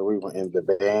days where we were in the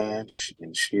band,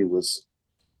 and she was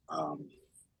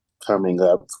coming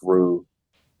up through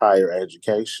higher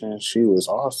education. She was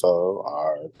also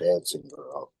our dancing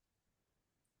girl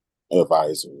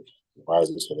advisor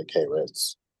to the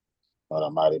K-Reds, the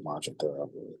Mighty Marching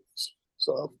Thoroughbreds.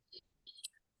 So,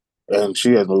 and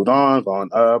she has moved on,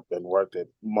 gone up, and worked at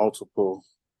multiple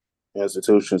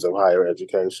institutions of higher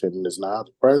education, and is now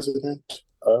the president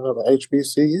of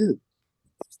HBCU.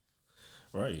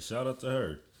 Right, shout out to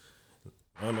her.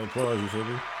 Round of applause, you feel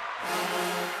me?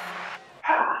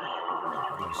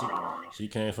 She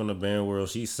came from the band world.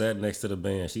 She sat next to the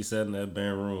band. She sat in that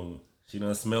band room. She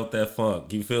done smelt that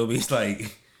funk. You feel me? It's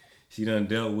like she done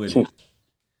dealt with it.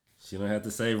 She don't have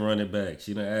to say run it back.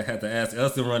 She don't have to ask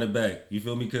us to run it back. You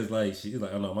feel me? Because like she's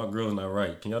like, oh no, my girl's not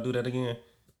right. Can y'all do that again?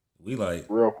 We like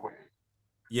real quick.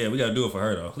 Yeah, we gotta do it for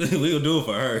her though. We gonna do it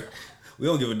for her. We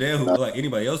don't give a damn who like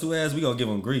anybody else who asks. We gonna give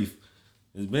them grief.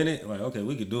 It's Bennett like okay,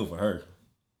 we could do it for her.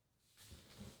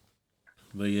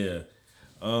 But yeah,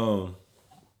 I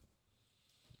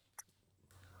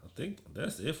think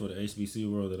that's it for the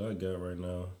HBC world that I got right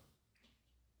now.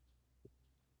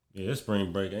 Yeah, it's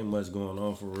spring break. Ain't much going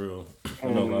on for real. I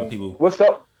know a lot of people. What's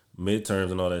up?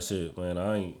 Midterms and all that shit, man.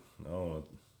 I don't know.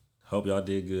 Hope y'all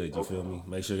did good. You feel me?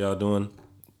 Make sure y'all doing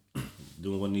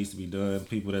what needs to be done.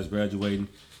 People that's graduating,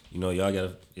 y'all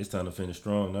gotta. It's time to finish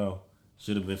strong now.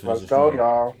 Should have been finishing strong.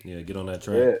 Y'all. Yeah, get on that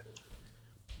track. Yeah.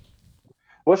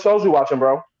 What shows you watching,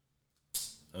 bro?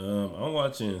 I'm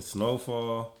watching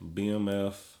Snowfall,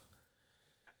 BMF. I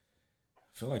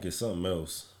feel like it's something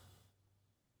else.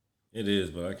 It is,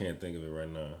 but I can't think of it right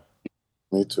now.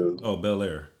 Me too. Oh, Bel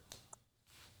Air.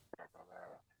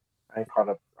 I ain't caught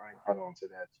on to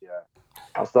that yet.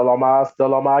 I'm still on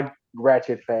my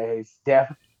Ratchet phase.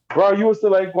 Bro, you would still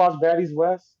like watch Baddies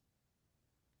West?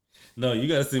 No, you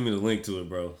gotta send me the link to it,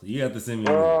 bro. You have to send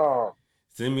me a link.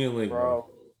 Send me a link, bro.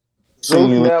 Zeus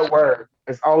Network.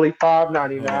 It's only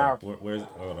 $5.99.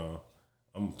 Hold on.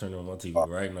 I'm turning on my TV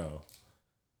right now.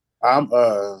 I'm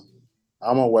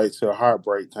gonna wait till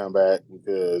Heartbreak come back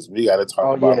because we got to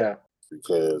talk about it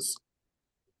because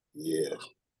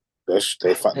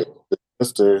they fight the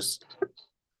sisters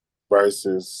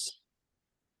versus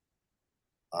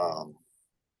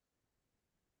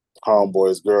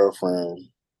Homeboy's girlfriend,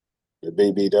 the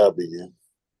BBW,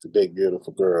 the big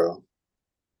beautiful girl.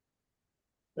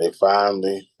 They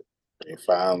finally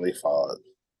fought,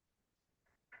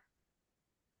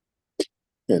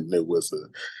 and it was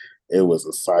It was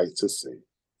a sight to see.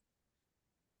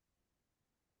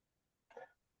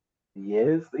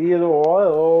 Yes, either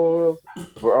or.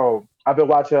 Bro, I've been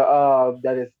watching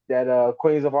that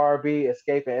Queens of R&B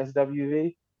escaping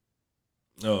SWV.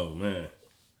 Oh man,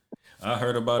 I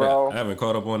heard about it. I Bro. haven't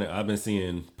caught up on it. I've been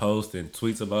seeing posts and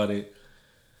tweets about it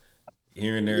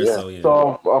here and there. Yeah. So yeah.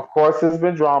 So of course it's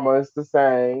been drama. It's the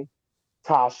same.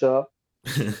 Tasha,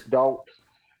 don't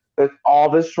it's all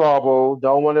this trouble,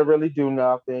 don't want to really do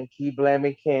nothing, keep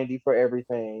blaming Candy for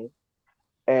everything.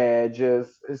 And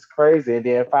just it's crazy. And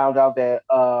then found out that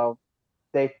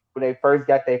they when they first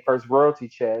got their first royalty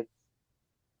check,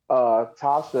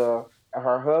 Tasha and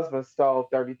her husband stole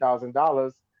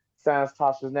 $30,000, signs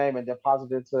Tasha's name and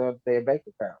deposited into their bank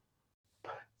account.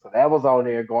 So that was on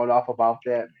there going off about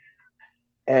that.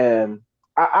 And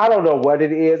I don't know what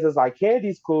it is. It's like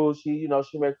Candy's cool. She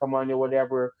makes her money or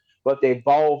whatever. But those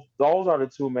are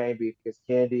the two main beefs,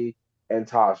 Candy and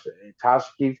Tasha. And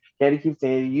Candy keeps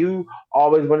saying, you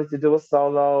always wanted to do a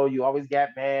solo. You always got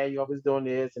mad. You always doing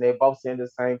this. And they both saying the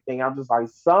same thing. I'm just like,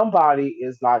 somebody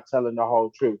is not telling the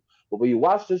whole truth. But when you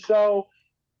watch the show,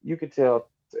 you can tell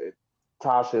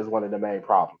Tasha is one of the main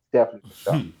problems. Definitely for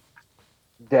sure.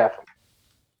 Definitely.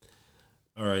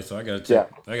 All right, so I gotta check.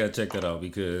 Definitely. I gotta check that out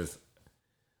because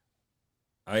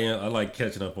I like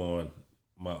catching up on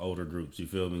my older groups. You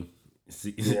feel me?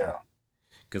 Yeah.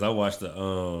 Because I watched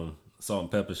the Salt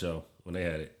and Pepper show when they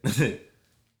had it.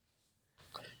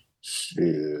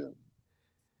 Shit.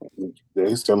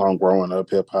 They still on growing up.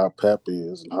 Hip Hop Pep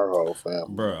is and her whole family.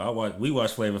 Bro, we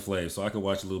watch Flavor Flav, so I could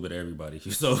watch a little bit of everybody.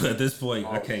 So at this point,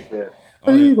 I can't. Shit.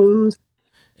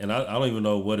 And I don't even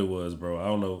know what it was, bro. I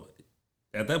don't know.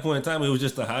 At that point in time, it was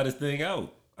just the hottest thing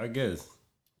out, I guess.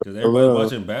 Because everybody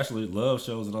watching Bachelor Love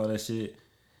shows and all that shit.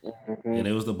 Mm-hmm. And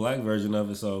it was the black version of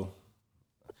it, so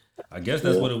I guess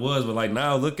that's what it was. But like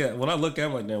now, when I look at it,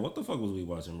 I'm like, damn, what the fuck was we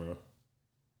watching, bro?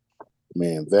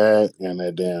 Man, that and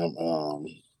that damn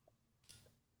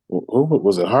who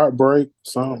was it? Heartbreak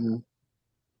something.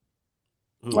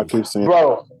 I keep saying,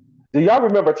 bro. Do y'all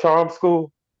remember Charm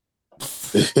School?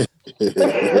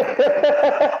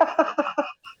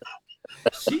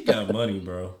 She got money,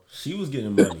 bro. She was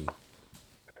getting money.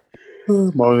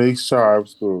 Monique's Charm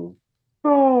School.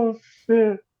 Oh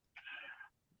shit.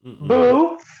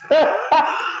 Boo.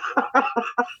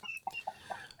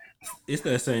 It's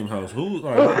that same house.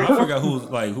 I forgot who's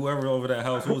like whoever over that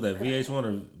house. Who was that? VH1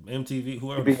 or MTV?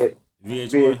 Whoever. VH1.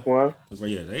 VH1.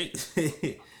 Yeah,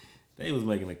 they was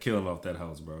making a killing off that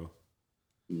house, bro.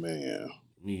 Man.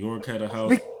 New York had a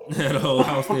house, had a whole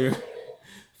house there.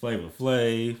 Flavor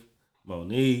Flav,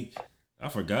 Monique. I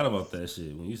forgot about that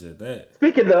shit when you said that.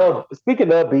 Speaking of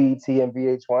BET and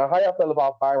VH1, how y'all feel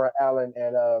about Byron Allen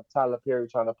and Tyler Perry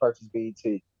trying to purchase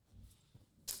BET?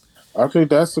 I think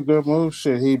that's a good move.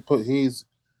 Shit, he's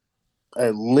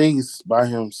at least by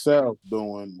himself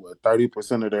doing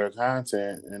 30% of their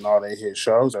content and all they hit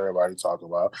shows everybody talk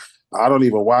about. I don't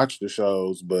even watch the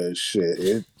shows, but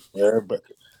shit,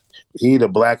 he the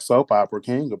black soap opera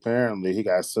king. Apparently, he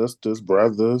got sisters,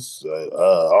 brothers,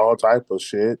 all type of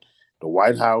shit. The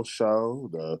White House show,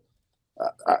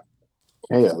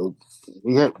 he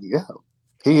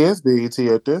is BET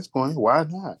at this point. Why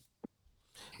not?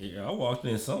 Yeah, I walked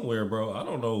in somewhere, bro. I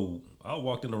don't know. I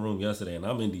walked in the room yesterday, and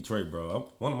I'm in Detroit, bro.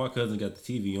 One of my cousins got the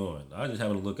TV on. I just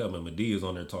happened to look up, and Medea's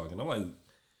on there talking. I'm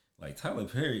like Tyler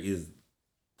Perry is.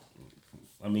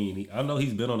 I mean, I know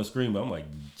he's been on the screen, but I'm like,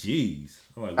 geez.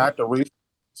 I'm like, he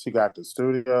got the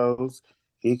studios.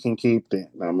 He can keep that.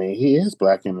 I mean, he is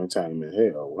black entertainment.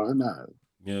 Hell, why not?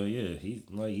 Yeah. He's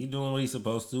doing what he's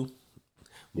supposed to.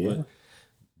 Yeah.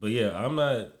 But yeah, I'm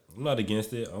not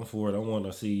against it. I'm for it. I want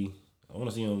to see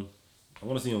him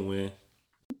win.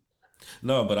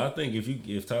 No, but I think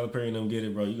if Tyler Perry and them get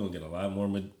it, bro, you're gonna get a lot more.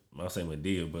 I'll say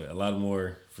Madea, but a lot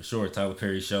more for sure. Tyler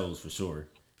Perry shows for sure.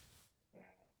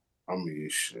 I mean,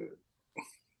 shit.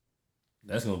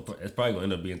 That's probably gonna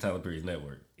end up being Tyler Perry's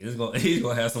network. He's gonna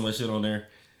have so much shit on there.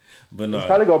 But no, he's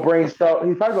probably gonna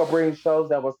bring shows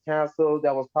that was canceled,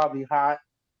 that was probably hot,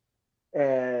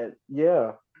 and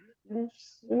yeah,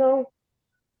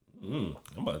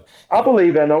 I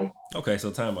believe in him. Okay, so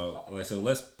time out. So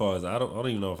let's pause. I don't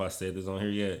even know if I said this on here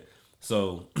yet.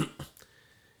 So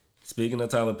speaking of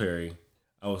Tyler Perry,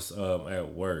 I was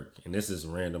at work, and this is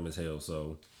random as hell.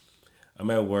 So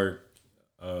I'm at work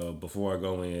before I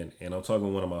go in, and I'm talking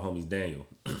to one of my homies, Daniel,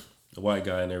 the white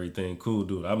guy and everything. Cool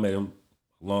dude. I met him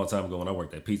a long time ago when I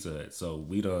worked at Pizza Hut. So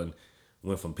we done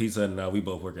went from Pizza Hut, and now we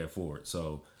both work at Ford.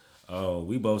 So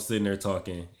we both sitting there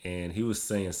talking, and he was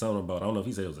saying something about, I don't know if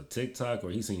he said it was a TikTok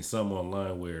or he seen something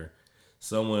online where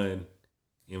someone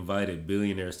invited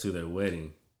billionaires to their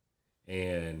wedding,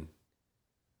 And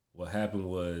what happened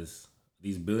was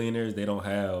these billionaires, they don't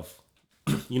have,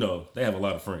 they have a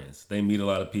lot of friends. They meet a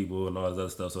lot of people and all this other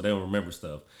stuff, so they don't remember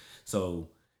stuff. So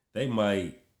they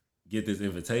might get this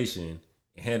invitation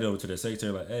and hand it over to their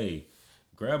secretary, like, hey,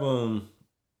 grab them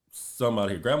some out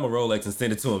here, grab them a Rolex and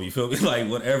send it to them. You feel me? Like,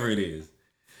 whatever it is.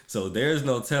 So there's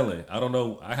no telling. I don't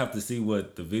know. I have to see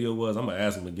what the video was. I'm gonna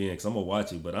ask him again because I'm gonna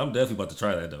watch it. But I'm definitely about to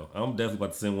try that though. I'm definitely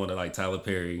about to send one to like Tyler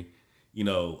Perry,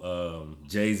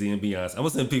 Jay-Z and Beyonce. I'm gonna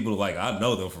send people like I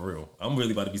know them for real. I'm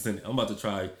really about to be sending. I'm about to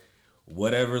try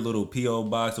whatever little PO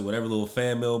box or whatever little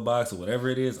fan mail box or whatever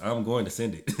it is. I'm going to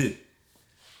send it.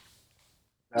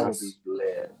 That would be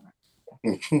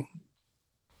glad.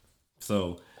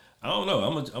 So I don't know.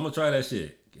 I'm gonna try that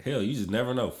shit. Hell, you just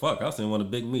never know. Fuck, I'll send one to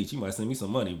Big Meech. You might send me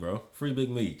some money, bro. Free Big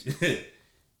Meech.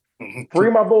 Free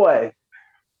my boy.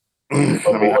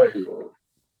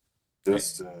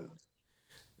 Just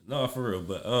no, for real.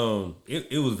 But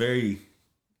it was very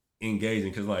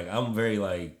engaging because like I'm very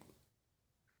like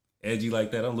edgy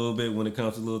like that. I'm a little bit when it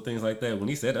comes to little things like that. When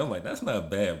he said that, I'm like, that's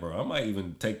not bad, bro. I might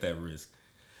even take that risk.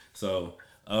 So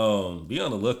be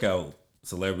on the lookout,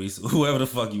 celebrities, whoever the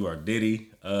fuck you are,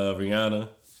 Diddy, Rihanna.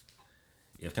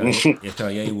 If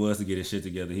Kanye was to get his shit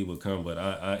together, he would come,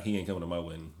 but he ain't coming to my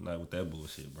wedding. Not with that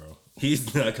bullshit, bro.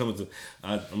 He's not coming to.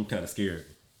 I'm kind of scared.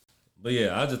 But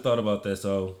yeah, I just thought about that,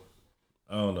 so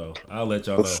I don't know. I'll let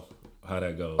y'all know how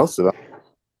that goes.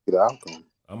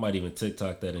 I might even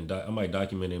TikTok that and I might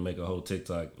document it and make a whole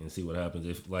TikTok and see what happens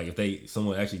if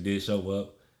someone actually did show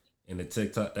up and that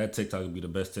TikTok would be the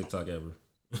best TikTok ever.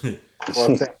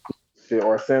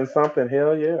 or send something.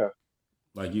 Hell yeah.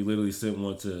 Like you literally sent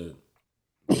one to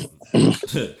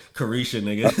Carisha,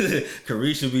 nigga.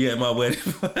 Carisha be at my wedding.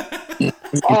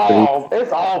 Oh,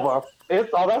 it's over. That's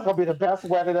gonna be the best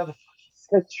wedding of the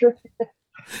century.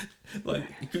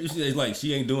 Like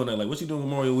she ain't doing that. Like, what you doing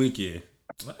Memorial Weekend?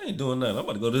 I ain't doing nothing. I'm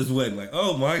about to go to this wedding. Like,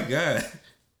 oh my god.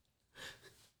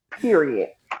 Period.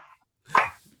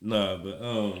 Nah,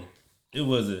 but it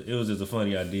was just a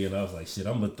funny idea, and I was like, shit,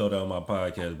 I'm gonna throw that on my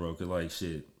podcast, bro. Cause like,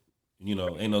 shit,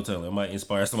 ain't no telling. It might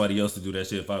inspire somebody else to do that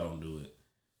shit if I don't do it.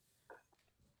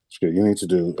 Shit,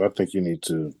 I think you need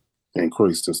to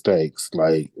increase the stakes,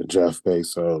 like Jeff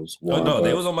Bezos. Oh no,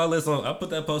 they was on my list. I put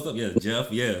that post up. Yes,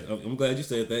 Jeff. Yeah, I'm glad you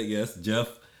said that. Yes,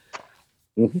 Jeff.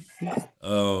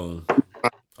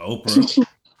 Oprah.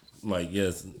 Like,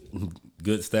 yes,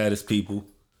 good status people.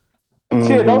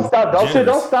 Shit, don't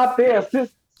stop there.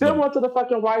 Send one to the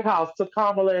fucking White House to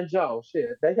Kamala and Joe.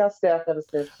 Shit, they got staff that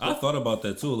send shit. I thought about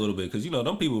that too a little bit because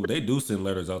them people, they do send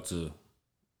letters out to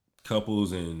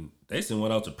couples and they send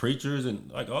one out to preachers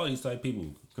and like all these type people.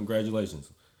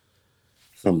 Congratulations.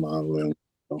 Come on, man.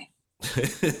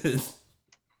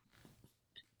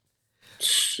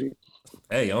 Shit.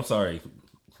 Hey, I'm sorry.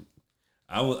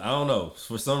 I don't know.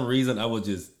 For some reason, I would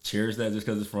just cherish that just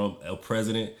because it's from a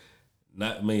president.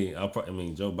 Not me.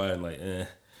 Joe Biden, like,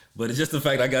 but it's just the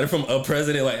fact I got it from a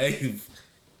president. Like, hey,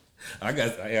 I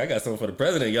got something for the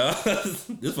president, y'all.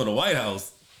 This for the White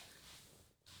House.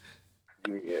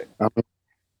 Yeah.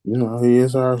 He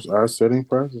is our sitting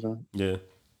president. Yeah.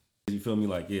 You feel me?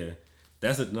 Like, yeah.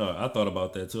 That's it. No, I thought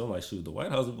about that too. I'm like, shoot, the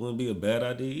White House wouldn't be a bad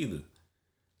idea either.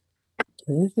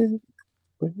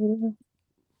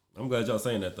 I'm glad y'all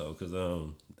saying that though,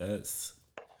 because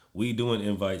we doing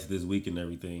invites this week and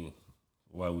everything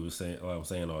while I'm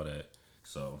saying all that.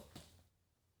 So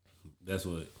that's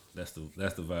the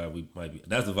vibe we might be.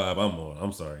 That's the vibe I'm on.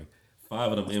 I'm sorry.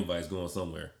 5 of them invites going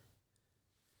somewhere.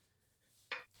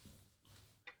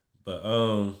 But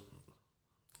I'm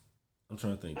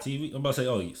trying to think. TV. I'm about to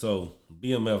say, so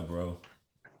BMF, bro.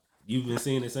 You've been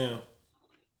seeing it, Sam?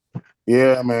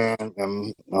 Yeah, man.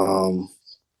 And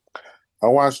I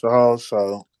watched the whole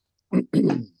show. I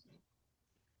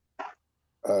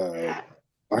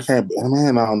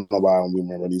don't know why I don't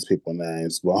remember these people's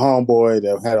names. But homeboy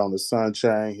that had on the sun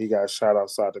chain, he got shot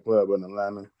outside the club in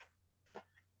Atlanta.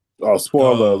 Oh,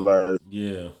 spoiler alert.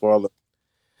 Yeah. Spoiler.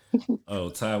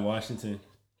 Ty Washington.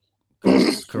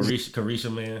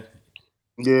 Carisha, man.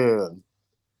 Yeah.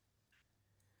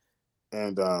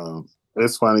 And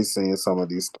it's funny seeing some of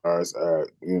these stars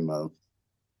act,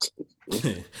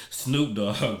 Snoop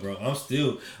Dogg, bro. I'm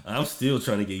still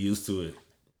trying to get used to it.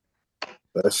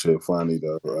 That shit funny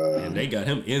though. And they got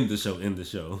him in the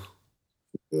show.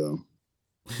 Yeah.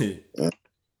 And,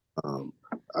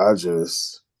 I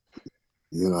just,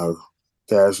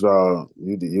 Cash Doll,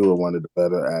 you were one of the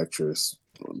better actress,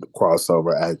 the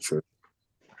crossover actress,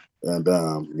 and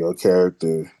your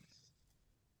character.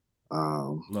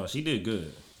 No, she did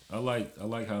good. I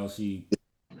like how she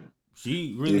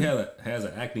really has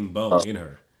an acting bone in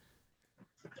her.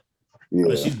 Yeah,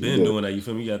 but she's been doing that. You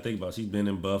feel me? You gotta think about it. She's been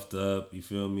in Buffed Up. You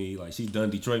feel me? Like she's done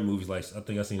Detroit movies. Like I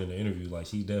think I seen in the interview. Like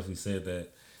she definitely said that,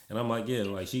 and I'm like, yeah,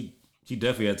 like she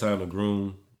definitely had time to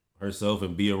groom herself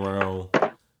and be around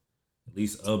at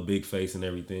least a big face and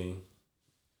everything.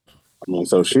 I mean,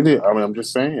 so she did. I mean, I'm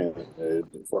just saying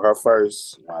for her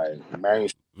first like main,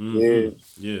 Yeah.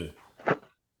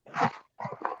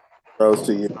 those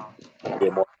to you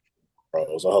get more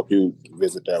roles. I hope you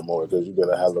visit that more because you did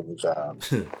a hell of a job.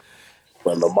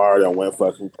 But Lamar done went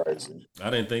fucking crazy. I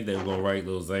didn't think they were gonna write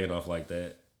Lil Zane off like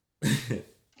that.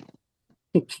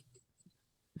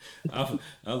 I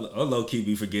low key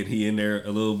be forgetting he in there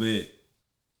a little bit.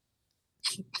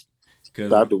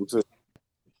 Cause I do too.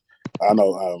 I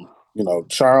know. You know,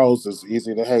 Charles is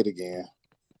easy to hate again.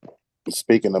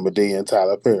 Speaking of Medea and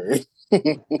Tyler Perry.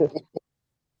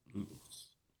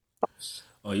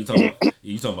 Oh, you talking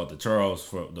about the Charles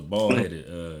from the bald headed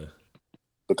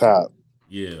the cop.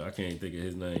 Yeah, I can't think of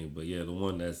his name, but yeah, the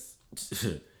one that's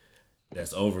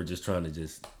that's over just trying to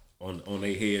just on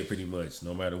their head pretty much,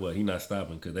 no matter what. He not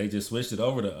stopping because they just switched it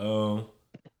over to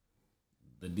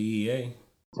the DEA.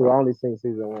 So I only seen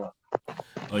season 1.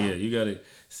 Oh yeah, you got it.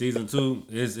 Season 2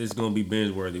 it's gonna be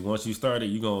binge worthy. Once you start it,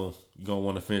 you gonna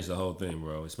want to finish the whole thing,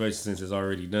 bro. Especially since it's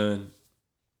already done.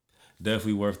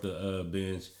 Definitely worth the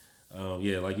binge.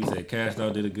 Yeah, like you said, Cash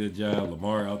Out did a good job.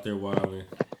 Lamar out there wilding.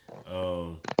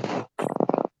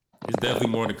 It's definitely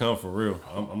more to come for real.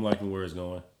 I'm liking where it's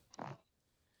going.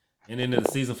 And then the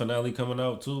season finale coming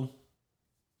out too.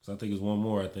 So I think it's one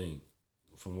more. I think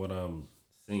from what I'm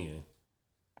seeing.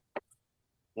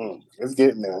 It's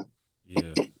getting there.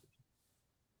 Yeah.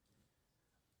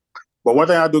 But one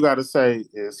thing I do got to say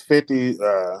is 50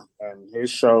 and his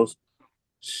shows.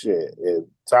 Shit, if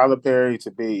Tyler Perry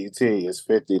to BET is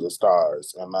 50 the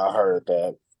stars, and I heard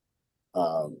that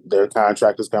their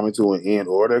contract is coming to an end,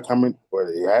 or it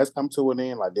has come to an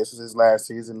end. Like this is his last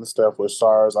season and stuff with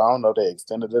stars. I don't know if they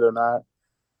extended it or not.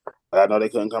 I know they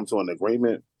couldn't come to an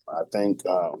agreement. I think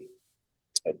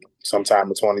sometime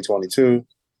in 2022.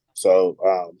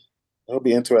 So it'll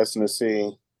be interesting to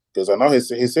see because I know his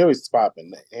series is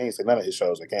popping. He ain't said none of his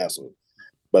shows are canceled.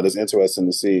 But it's interesting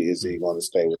to see is he going to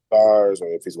stay with stars or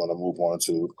if he's going to move on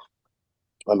to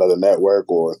another network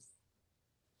or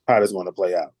how it's going to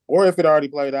play out. Or if it already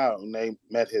played out and they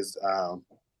met his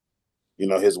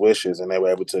his wishes and they were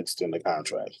able to extend the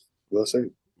contract. We'll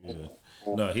see. Yeah.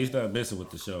 No, he's not messing with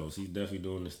the shows. He's definitely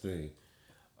doing this thing.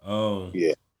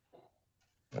 Yeah.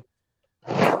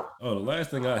 Oh, the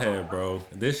last thing I had, bro.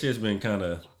 This shit's been kind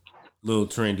of a little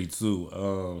trendy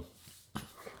too.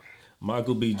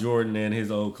 Michael B. Jordan and his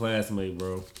old classmate,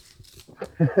 bro.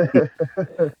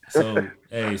 So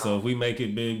if we make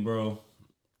it big, bro,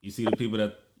 you see the people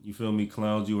that you feel me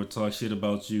clowned you or talk shit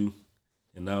about you,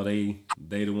 and now they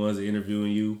the ones that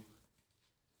interviewing you.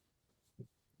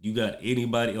 You got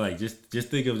anybody like just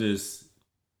think of this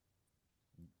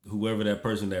whoever that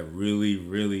person that really,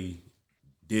 really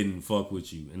didn't fuck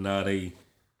with you, and now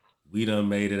we done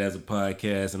made it as a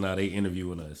podcast, and now they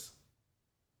interviewing us.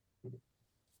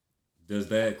 Does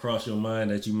that cross your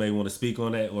mind that you may want to speak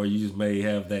on that, or you just may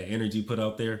have that energy put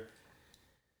out there?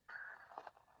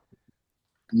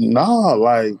 No,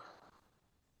 like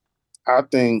I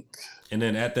think. And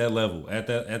then at that level, at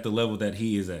the level that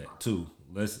he is at too.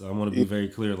 I want to be very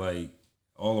clear, like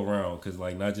all around, because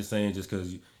like not just saying just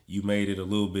because you made it a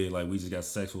little bit, like we just got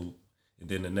sexual, and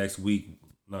then the next week,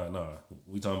 nah,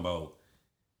 we talking about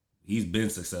he's been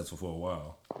successful for a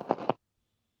while.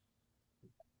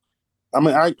 I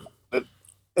mean,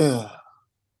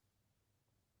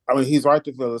 he's right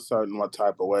to feel a certain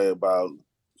type of way about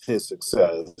his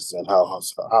success and how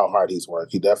hard he's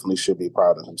worked. He definitely should be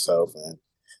proud of himself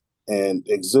and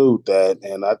exude that.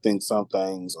 And I think some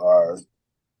things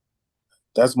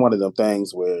that's one of them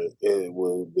things where it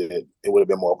would have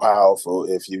been more powerful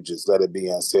if you just let it be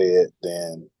unsaid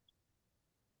than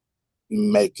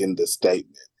making the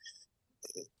statement.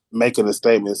 Making a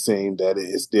statement saying that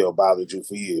it still bothered you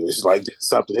for years. Like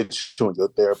something that you and your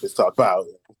therapist talk about.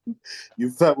 You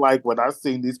felt like when I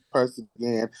seen this person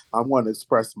again, I want to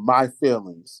express my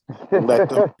feelings and let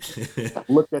them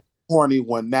look at the corny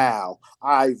one now.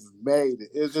 I've made it.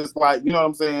 It's just like, you know what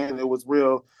I'm saying? It was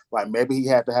real. Like maybe he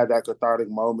had to have that cathartic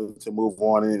moment to move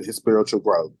on in his spiritual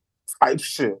growth type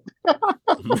shit.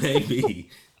 Maybe.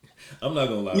 I'm not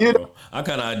gonna lie, bro. I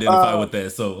kind of identify with that.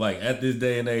 So like at this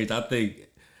day and age, I think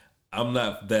I'm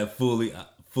not that fully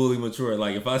mature.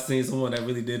 Like if I seen someone that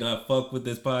really did not fuck with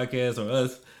this podcast or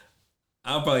us,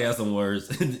 I'll probably have some words.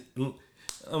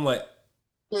 I'm like,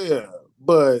 yeah,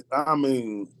 but I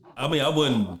mean, I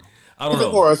wouldn't. I don't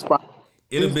know.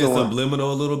 it'd have been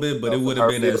subliminal a little bit, but it would have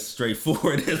been as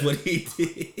straightforward as what he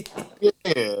did.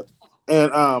 Yeah.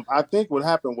 And I think what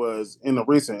happened was in a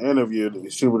recent interview,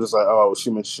 she was just like, "Oh,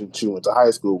 she mentioned she went to high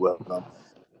school with him,"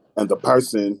 and the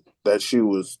person that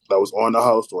was on the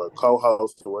host or a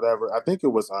co-host or whatever. I think it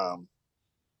was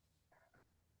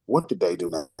what did they do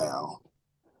now?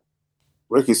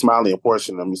 Ricky Smiley and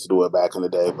Portia them used to do it back in the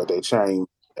day, but they changed.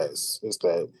 It's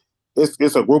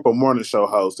a group of morning show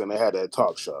hosts, and they had that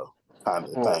talk show kind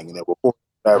of thing, and they reported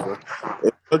whatever.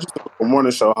 It's just a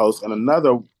morning show host, and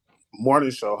another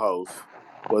morning show host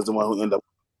was the one who ended up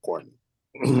recording.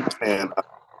 And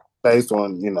based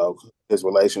on his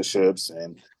relationships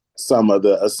and some of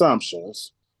the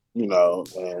assumptions,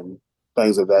 and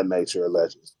things of that nature,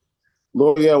 allegedly.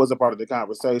 L'Oreal was a part of the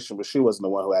conversation, but she wasn't the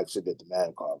one who actually did the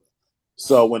name calling.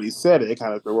 So when he said it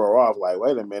kind of threw her off, like,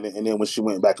 wait a minute. And then when she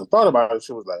went back and thought about it,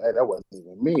 she was like, hey, that wasn't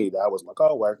even me. That was my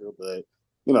coworker. But,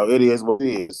 it is what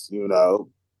it is.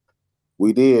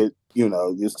 We did,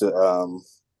 used to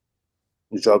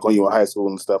joke on you in high school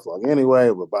and stuff like anyway,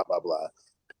 but blah, blah, blah.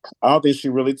 I don't think she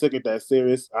really took it that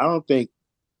serious. I think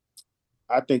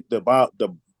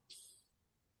the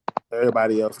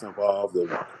everybody else involved, the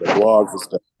blogs and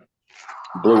stuff,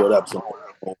 blew it up some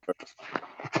more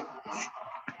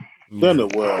than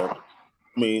it was.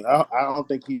 I mean, I don't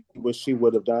think he wish she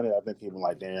would have done it. I think he was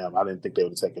like, damn, I didn't think they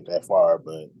would take it that far.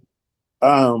 But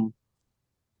and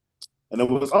it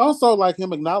was also like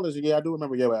him acknowledging, yeah, I do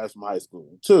remember your ass from high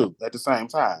school too, at the same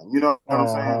time. You know what I'm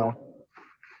saying?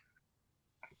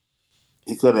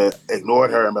 He could have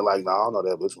ignored her and been like, no, I don't know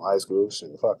that bitch from high school.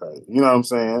 Shit, fuck her. You know what I'm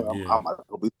saying? Yeah. I'm not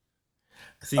gonna be.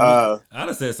 See, I'd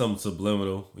have said something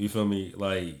subliminal. You feel me?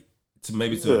 Like to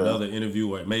another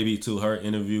interview or maybe to her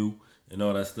interview and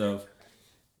all that stuff.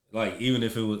 Like even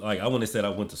if it was like I wouldn't have said I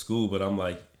went to school, but I'm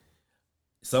like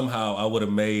somehow I would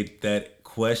have made that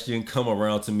question come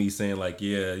around to me saying like,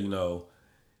 yeah,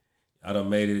 I done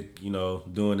made it,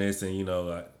 doing this, and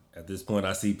at this point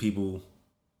I see people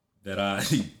that I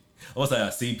won't say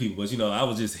I see people, but I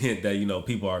would just hint that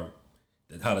people are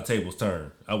how the tables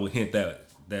turn. I would hint that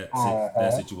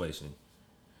situation.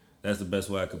 That's the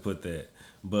best way I could put that.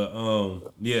 But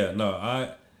yeah, no,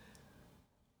 I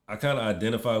kind of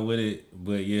identify with it,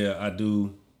 but yeah, I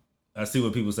do. I see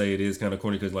what people say it is kind of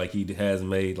corny because like he has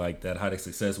made like that high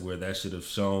success where that should have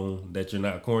shown that you're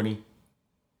not corny.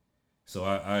 So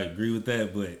I agree with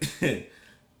that, but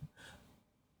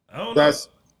I don't know.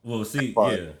 Well, see,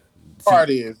 yeah.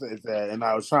 Part is that, and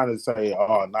I was trying to say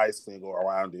a nice thing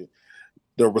around it.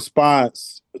 The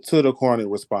response to the corny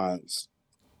response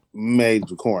made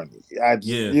you corny.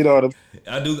 You know what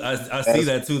I do. I see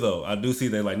that too, though. I do see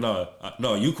that. Like, no,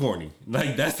 you corny.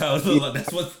 Like that's how it looks. Like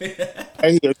that's what.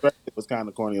 It was kind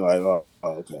of corny. Like, oh,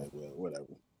 okay, well, whatever.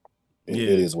 It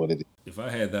is what it is. If I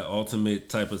had that ultimate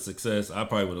type of success, I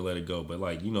probably would have let it go. But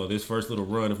like, this first little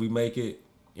run, if we make it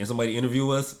and somebody interview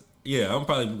us, yeah, I'm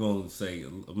probably gonna say,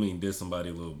 diss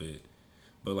somebody a little bit.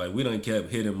 But like, we done kept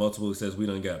hitting multiple success. We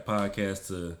done got podcasts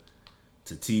to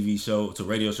TV show, to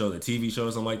radio show, to TV show,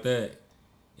 or something like that.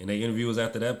 And they interview us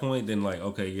after that point, then like,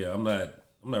 okay, yeah, I'm not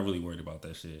really worried about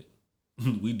that shit.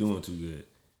 We doing too good.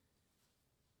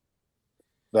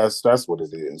 That's what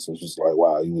it is. It's just like,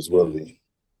 wow, he was really.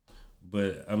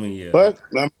 But I mean, yeah. But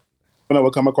we'll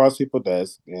come across people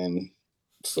desk, and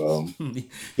so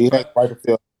he had quite to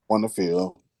feel on the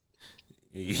field.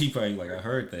 He probably like, I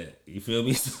heard that. You feel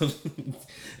me?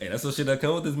 Hey, that's some shit that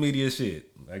come with this media shit.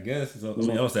 I guess. So,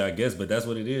 I don't say I guess, but that's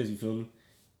what it is. You feel me?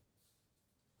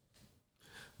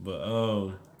 But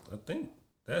I think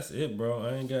that's it, bro.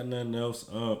 I ain't got nothing else.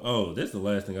 This is the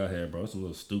last thing I had, bro. Some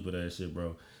little stupid ass shit,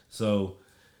 bro. So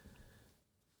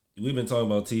we've been talking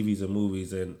about TVs and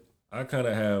movies, and I kind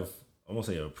of have, I won't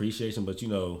say appreciation, but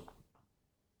Tubi's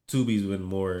been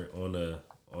more on the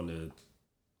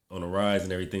rise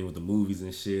and everything with the movies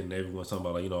and shit, and everyone's talking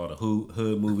about like all the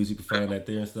hood movies you can find out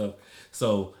there and stuff.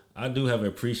 So I do have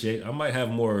I might have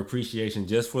more appreciation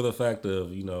just for the fact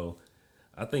of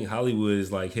I think Hollywood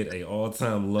is like hit a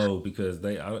all-time low because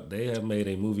they have made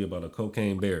a movie about a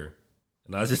cocaine bear,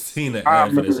 and I just seen the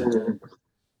ad for this shit.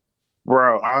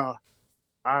 Bro,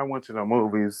 I went to the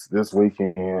movies this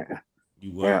weekend.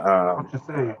 You what?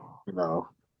 And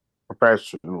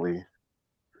professionally,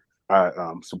 I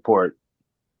support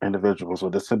individuals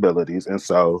with disabilities, and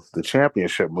so the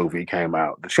Championship movie came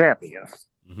out, The Champions,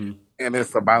 and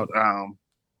it's about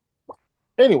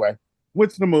anyway.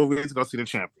 Went to the movies to go see The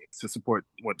Champions to support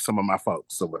some of my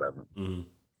folks or whatever.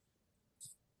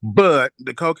 But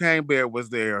the cocaine bear was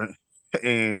there,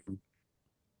 and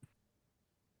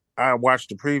I watched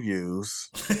the previews,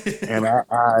 and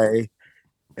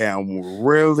am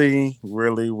really,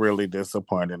 really, really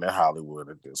disappointed in Hollywood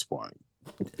at this point.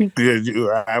 You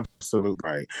are absolutely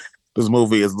right. This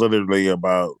movie is literally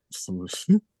about some.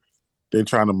 They're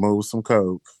trying to move some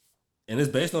coke. And it's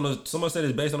based on someone said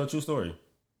it's based on a true story.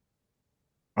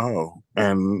 Oh,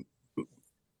 and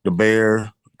the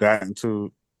bear got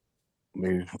into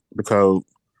the coke,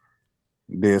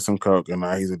 did some coke, and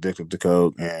now he's addicted to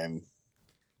coke. And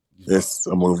it's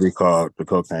a movie called The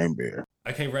Cocaine Bear.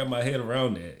 I can't wrap my head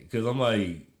around that because I'm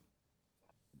like,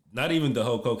 not even the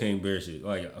whole Cocaine Bear shit.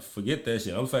 Like, forget that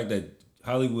shit. I'm the fact that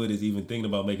Hollywood is even thinking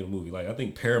about making a movie. Like, I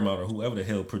think Paramount or whoever the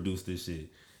hell produced this shit.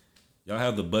 Y'all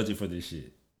have the budget for this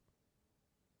shit.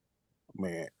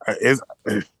 Man, I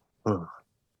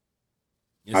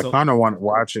kind of want to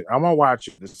watch it. I'm gonna watch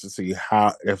it just to see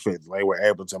how if they were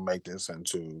able to make this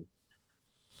into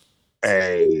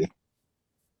a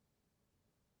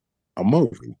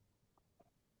movie.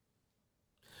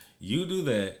 You do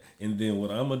that, and then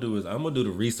what I'm gonna do is I'm gonna do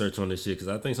the research on this shit because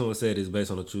I think someone said it's based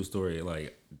on a true story.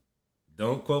 Like,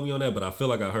 don't quote me on that, but I feel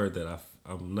like I heard that.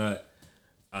 I'm not.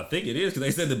 I think it is because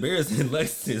they said the Bears in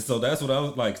Lexington, so that's what I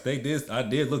was like. They did. I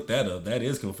did look that up. That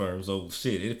is confirmed. So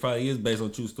shit, it probably is based on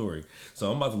a true story. So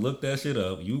I'm about to look that shit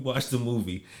up. You watch the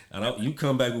movie, and you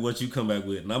come back with what you come back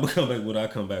with, and I'm gonna come back with what I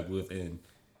come back with, and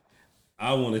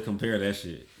I want to compare that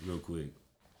shit real quick.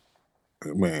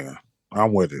 Man,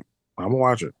 I'm with it. I'm gonna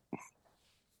watch it.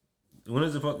 When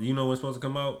is it? You know when it's supposed to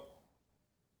come out,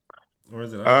 or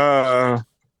is it out?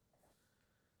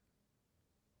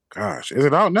 Gosh, is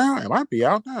it out now? It might be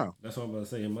out now. That's what I'm about to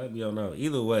say. It might be out now.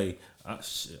 Either way, I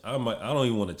don't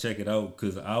even want to check it out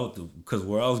because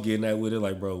where I was getting at with it,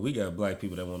 like, bro, we got black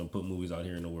people that want to put movies out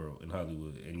here in the world in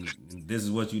Hollywood, and this is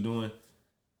what you doing.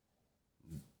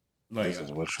 Like, this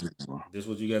is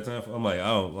what you got time for. I'm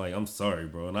like, I'm sorry,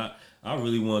 bro, and I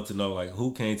really want to know like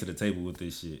who came to the table with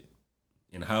this shit,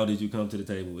 and how did you come to the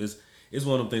table? It's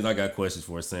one of them things I got questions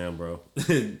for, Sam, bro.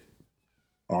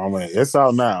 Oh man, it's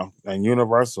out now, and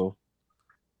Universal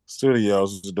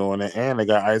Studios is doing it, and they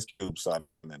got Ice Cube signing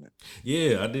in it.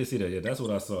 Yeah, I did see that. Yeah, that's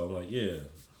what I saw. I'm like, yeah,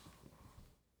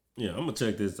 I'm gonna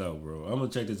check this out, bro. I'm gonna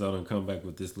check this out and come back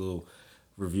with this little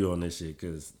review on this shit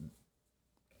because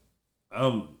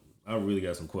I really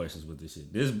got some questions with this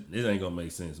shit. This ain't gonna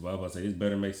make sense. But I was about to say this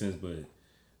better make sense, but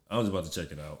I was about to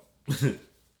check it out,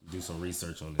 do some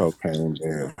research on this. Okay,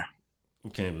 yeah. I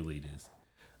can't believe this.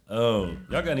 Y'all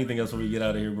got anything else when we get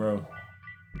out of here, bro?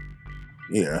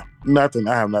 Yeah, nothing.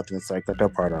 I have nothing to say. Cut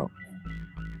that part out.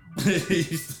 You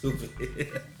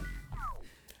stupid.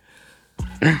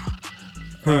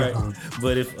 All right,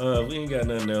 but if we ain't got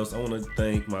nothing else, I want to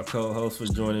thank my co-host for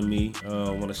joining me.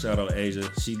 I want to shout out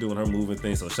Asia. She doing her moving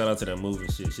thing, so shout out to that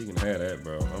moving shit. She can have that,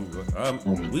 bro.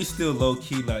 We still low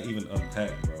key not even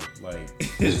unpacked, bro. Like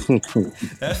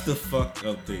that's the fucked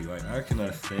up thing. Like I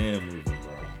cannot stand moving,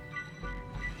 bro.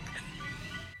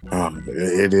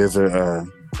 It is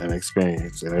an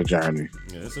experience and a journey.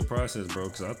 Yeah, it's a process, bro.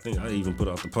 Because I think I even put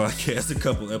out the podcast a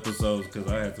couple episodes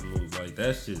because I had to move. Like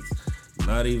that shit's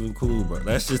not even cool, bro.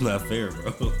 That's just not fair,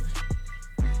 bro.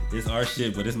 It's our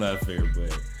shit, but it's not fair.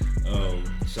 But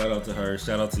shout out to her.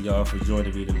 Shout out to y'all for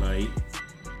joining me tonight.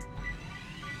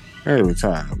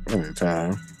 Anytime.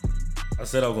 I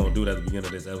said I was gonna do that at the beginning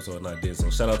of this episode, and I did.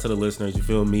 So shout out to the listeners. You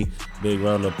feel me? Big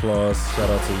round of applause. Shout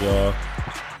out to y'all.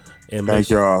 And thank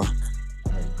y'all.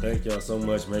 Thank y'all so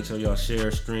much. Make sure y'all share,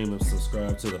 stream, and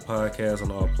subscribe to the podcast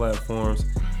on all platforms.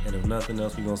 And if nothing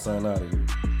else, we're going to sign out of here.